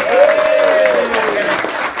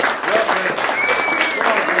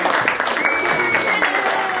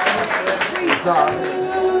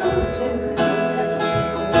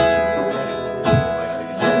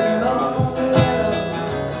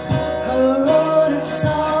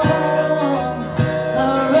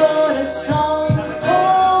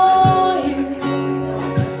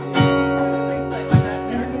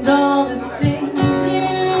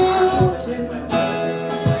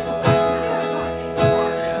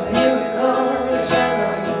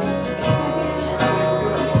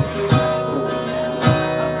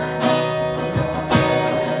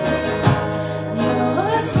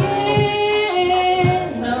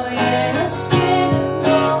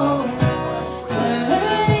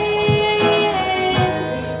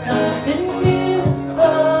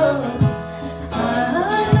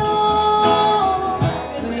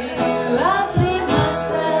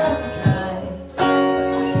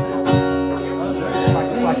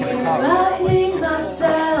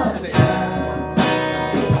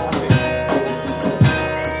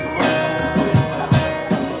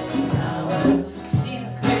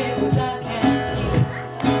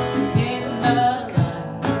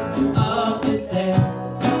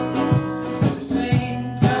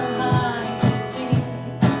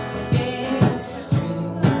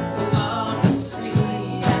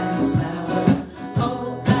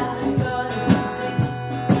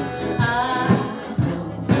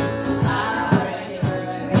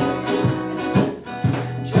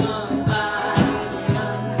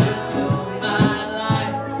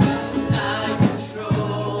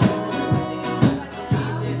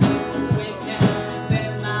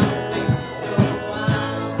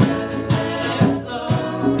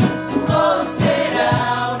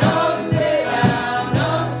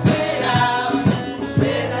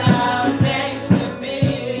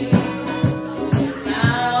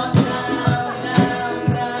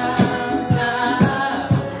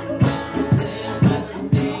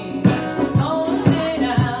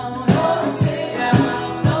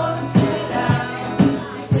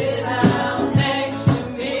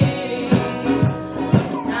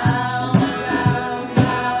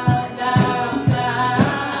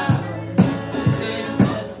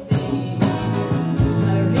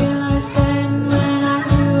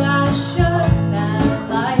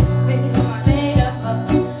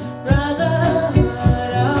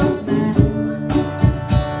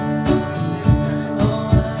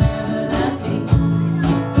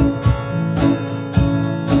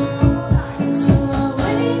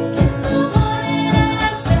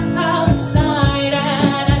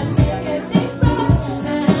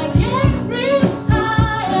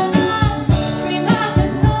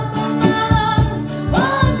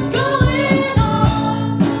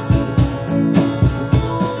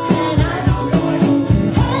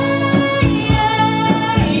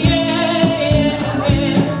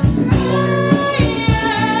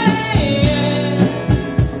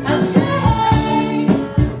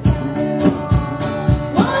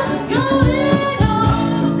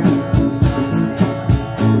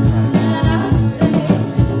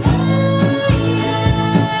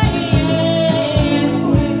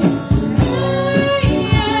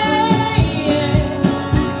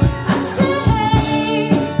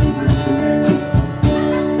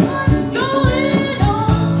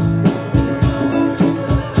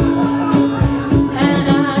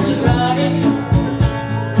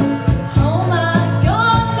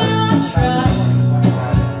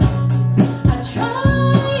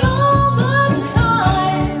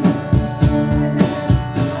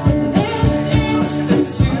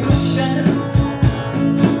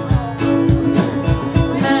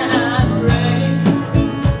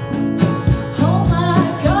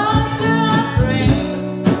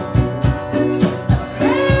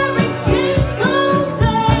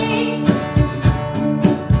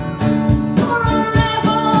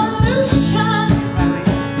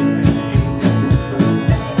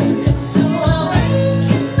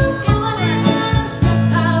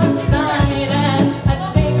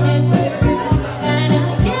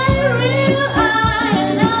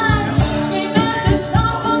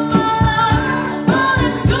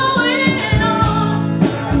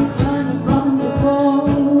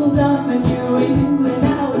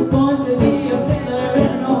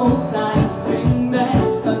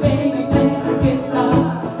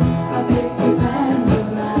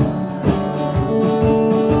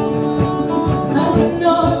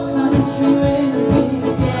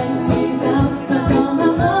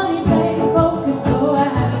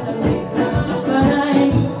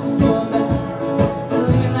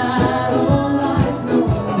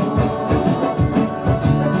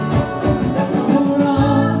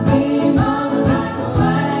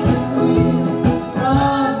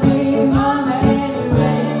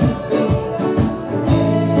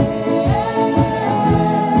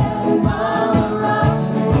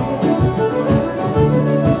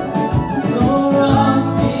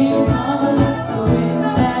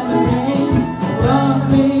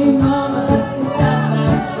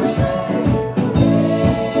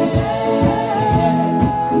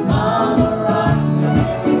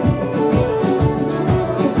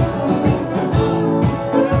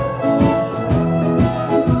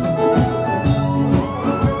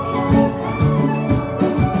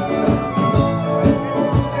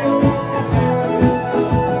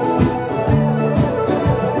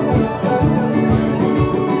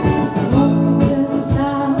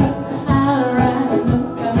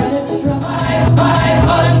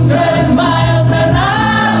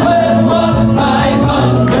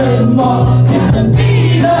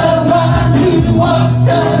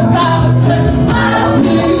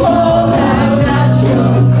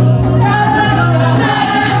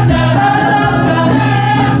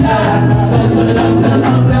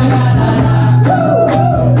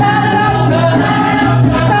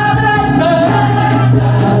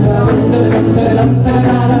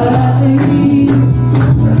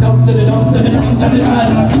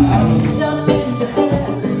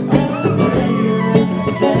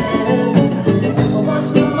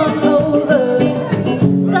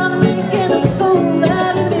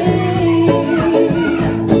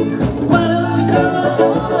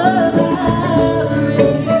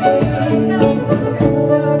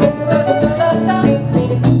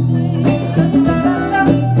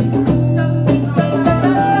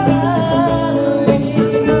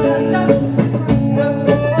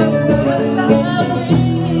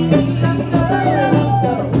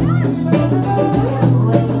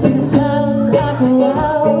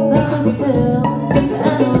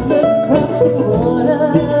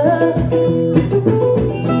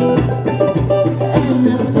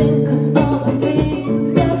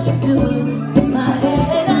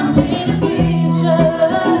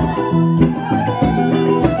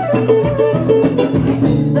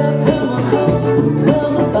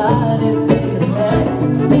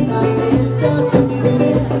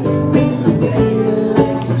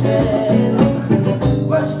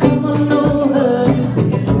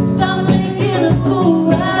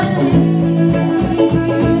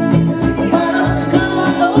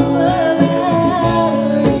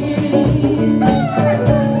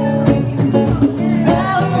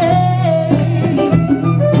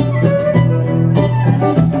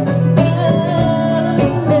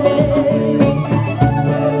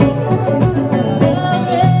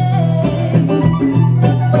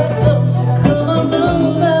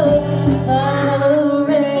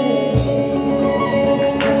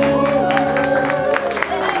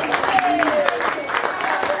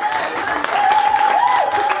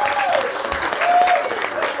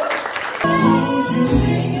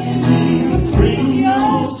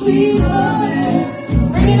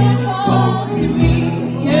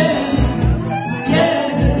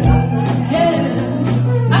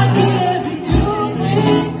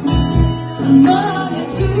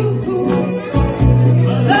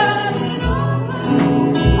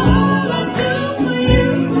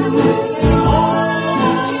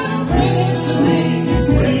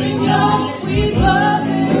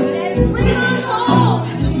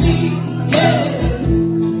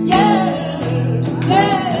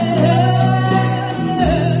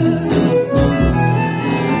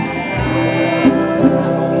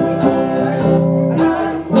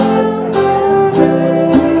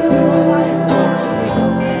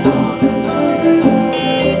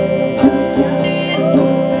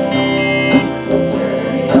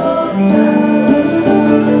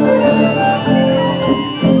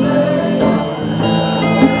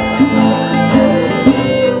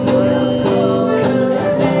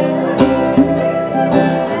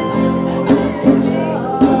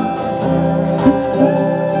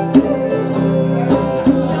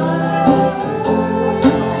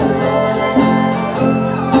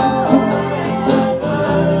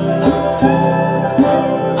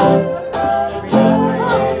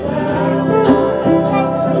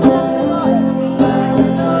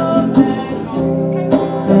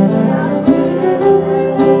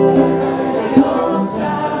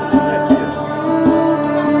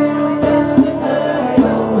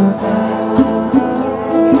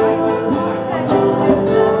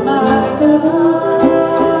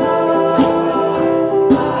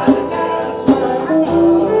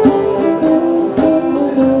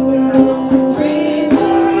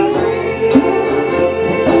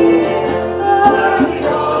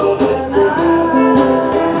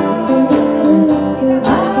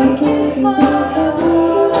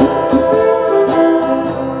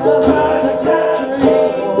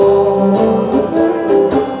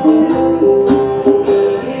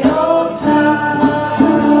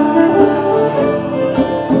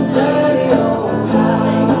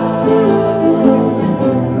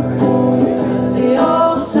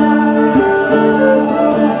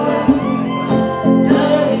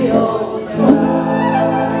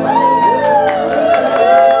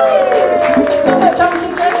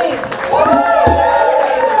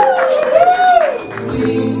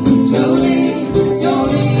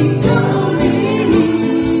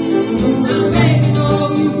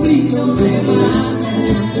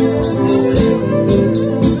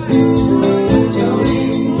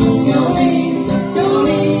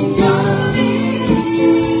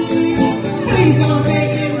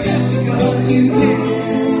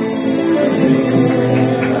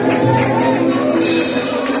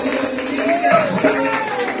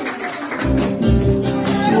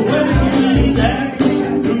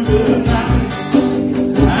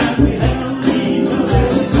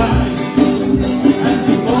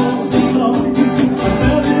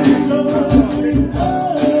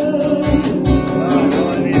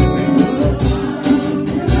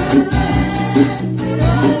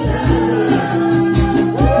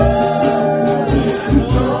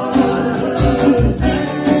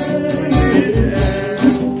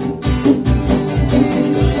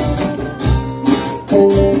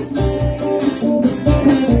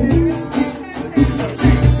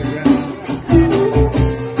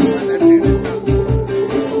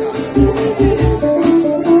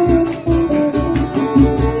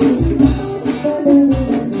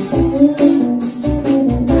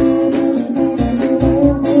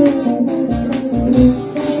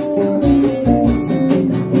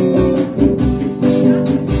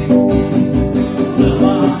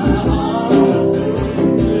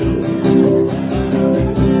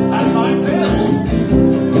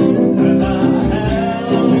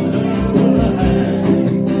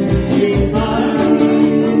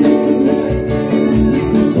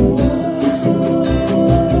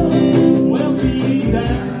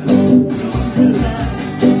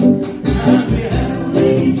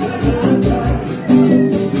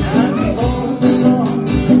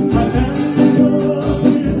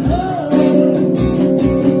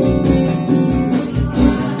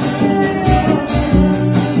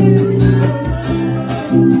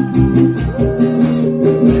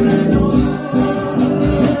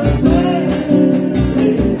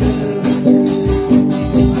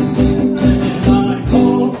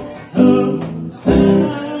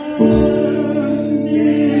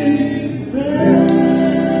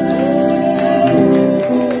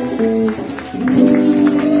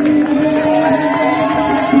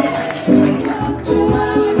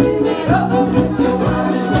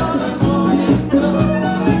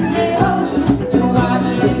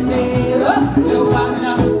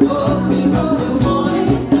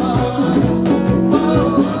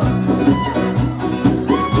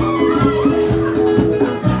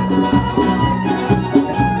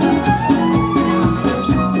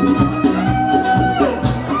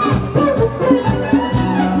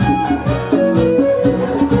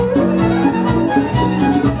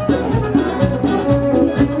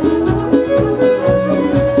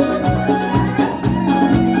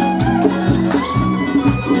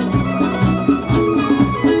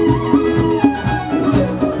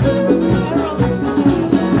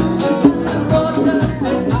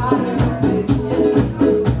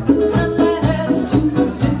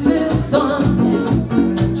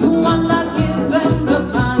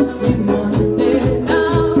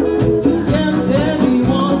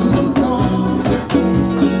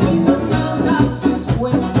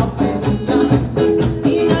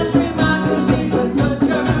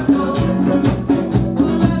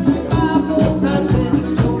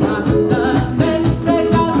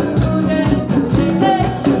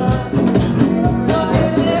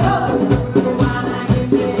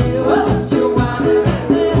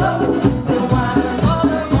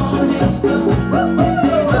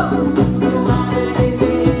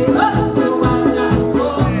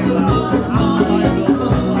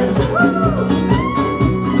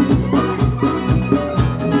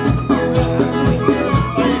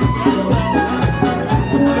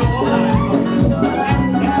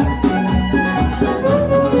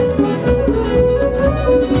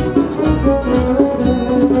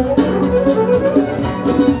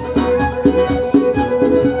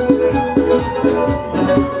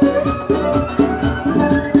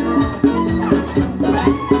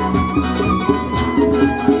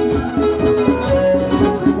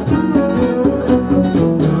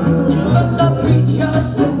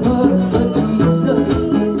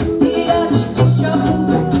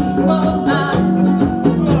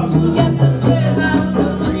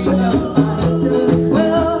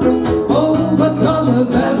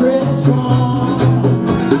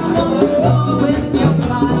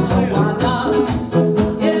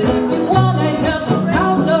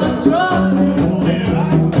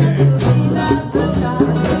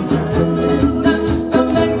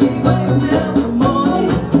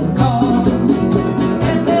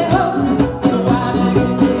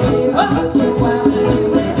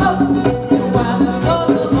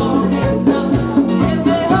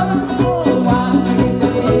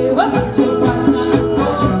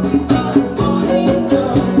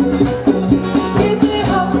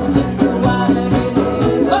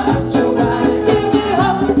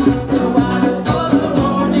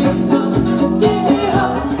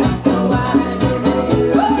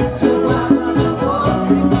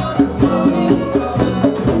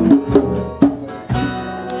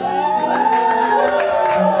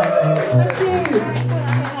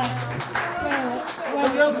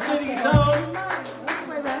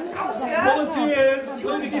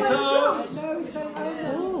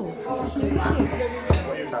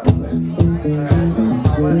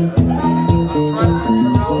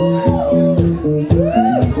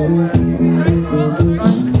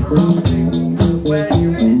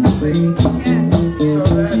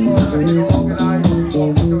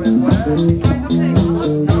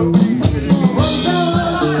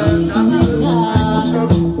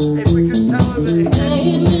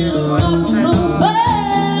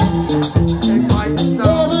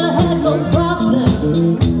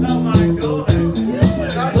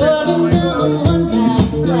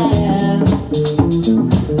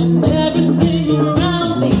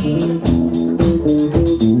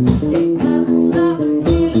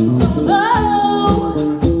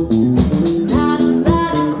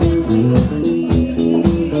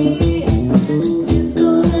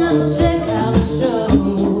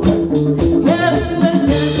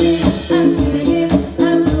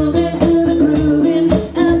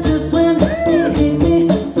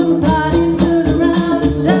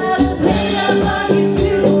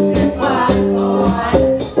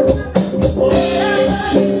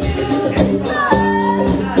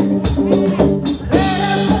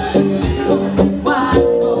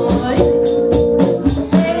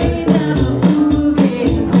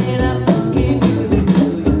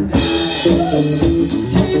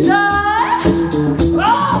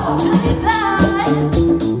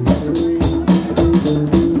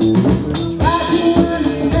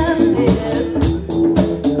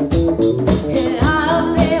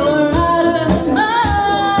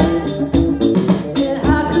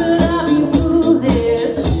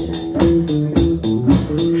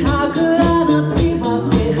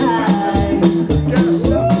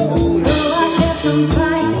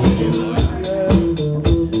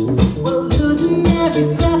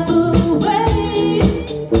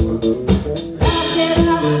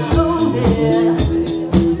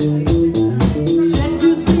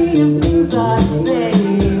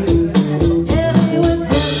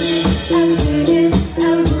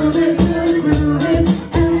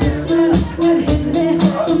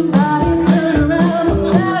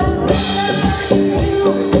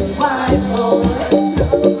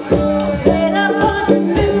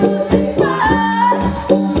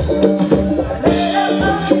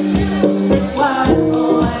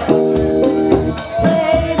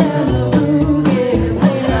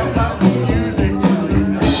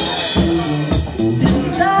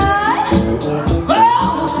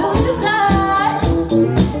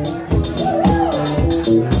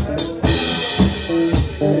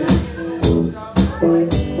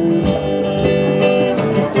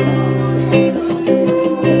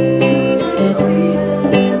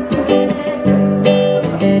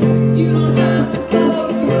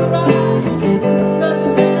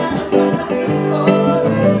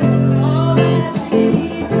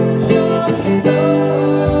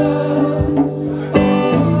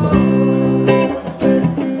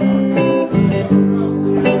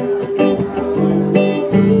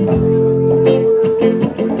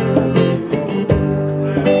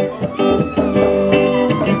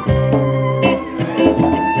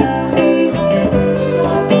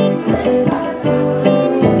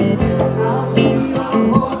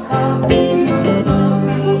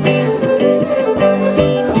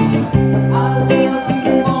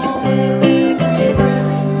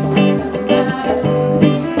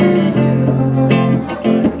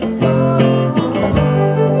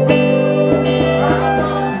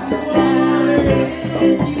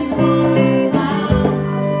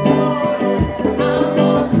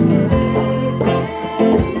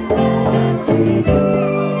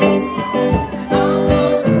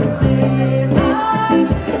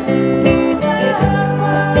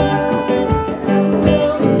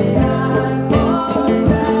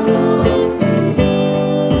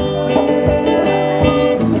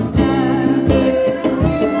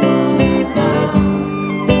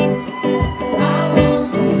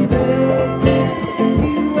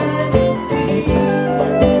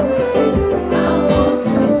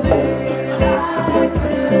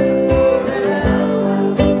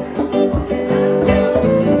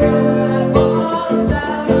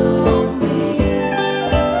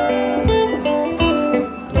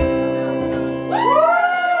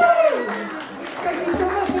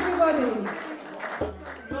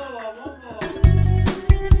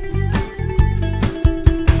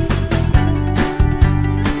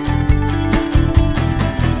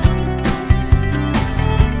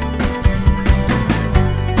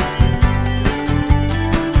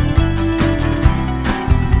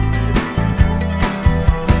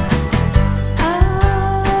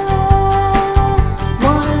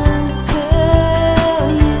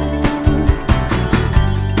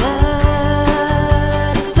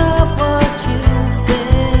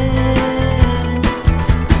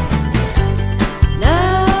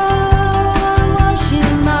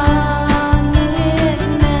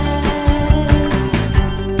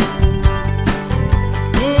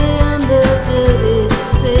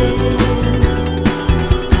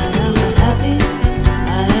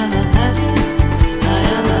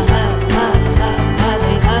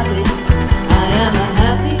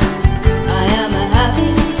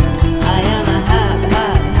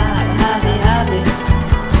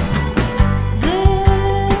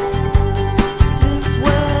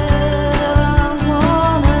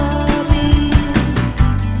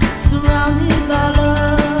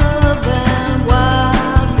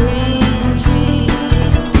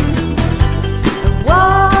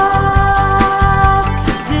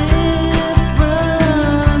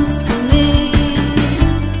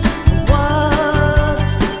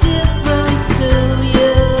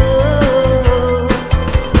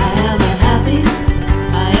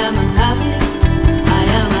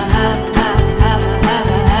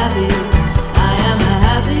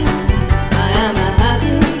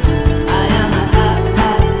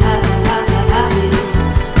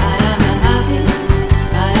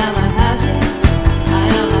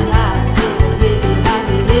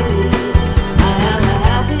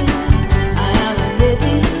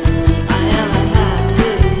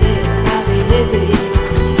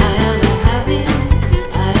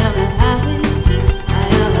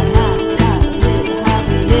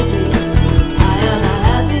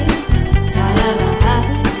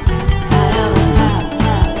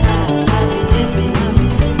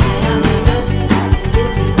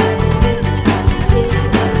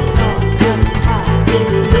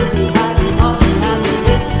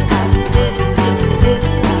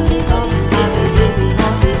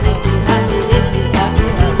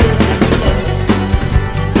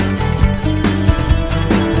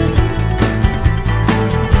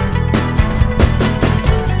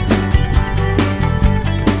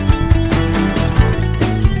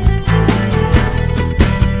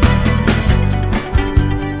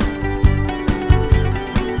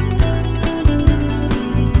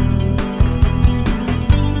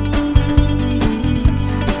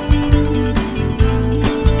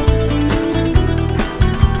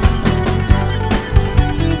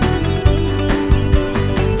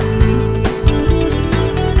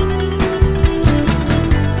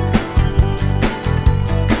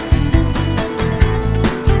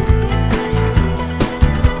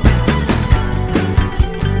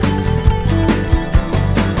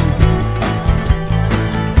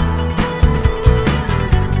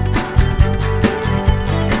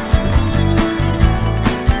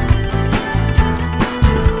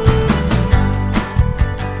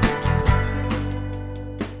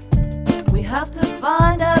 have to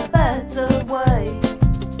find a better way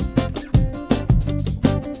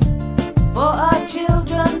for our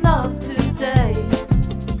children of today.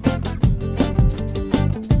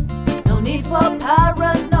 No need for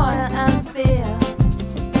paranoia and fear.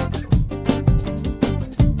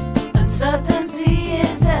 Uncertainty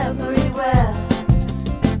is everywhere.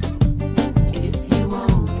 If you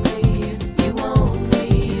only could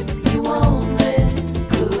see, if you only, if you only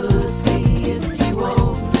could see, if you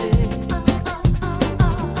only.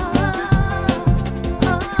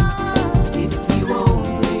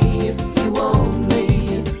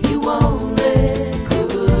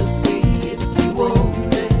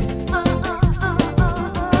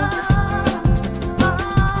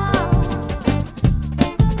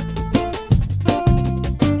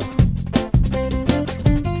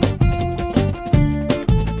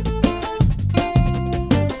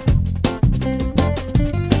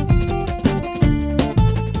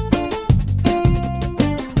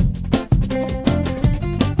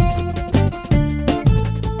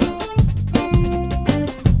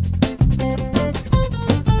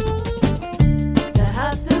 There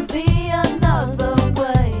has to be another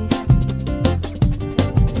way.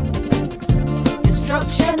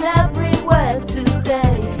 Destruction everywhere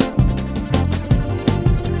today.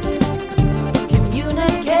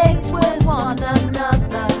 Communicate with one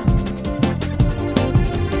another.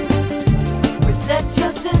 Protect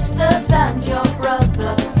your sisters and your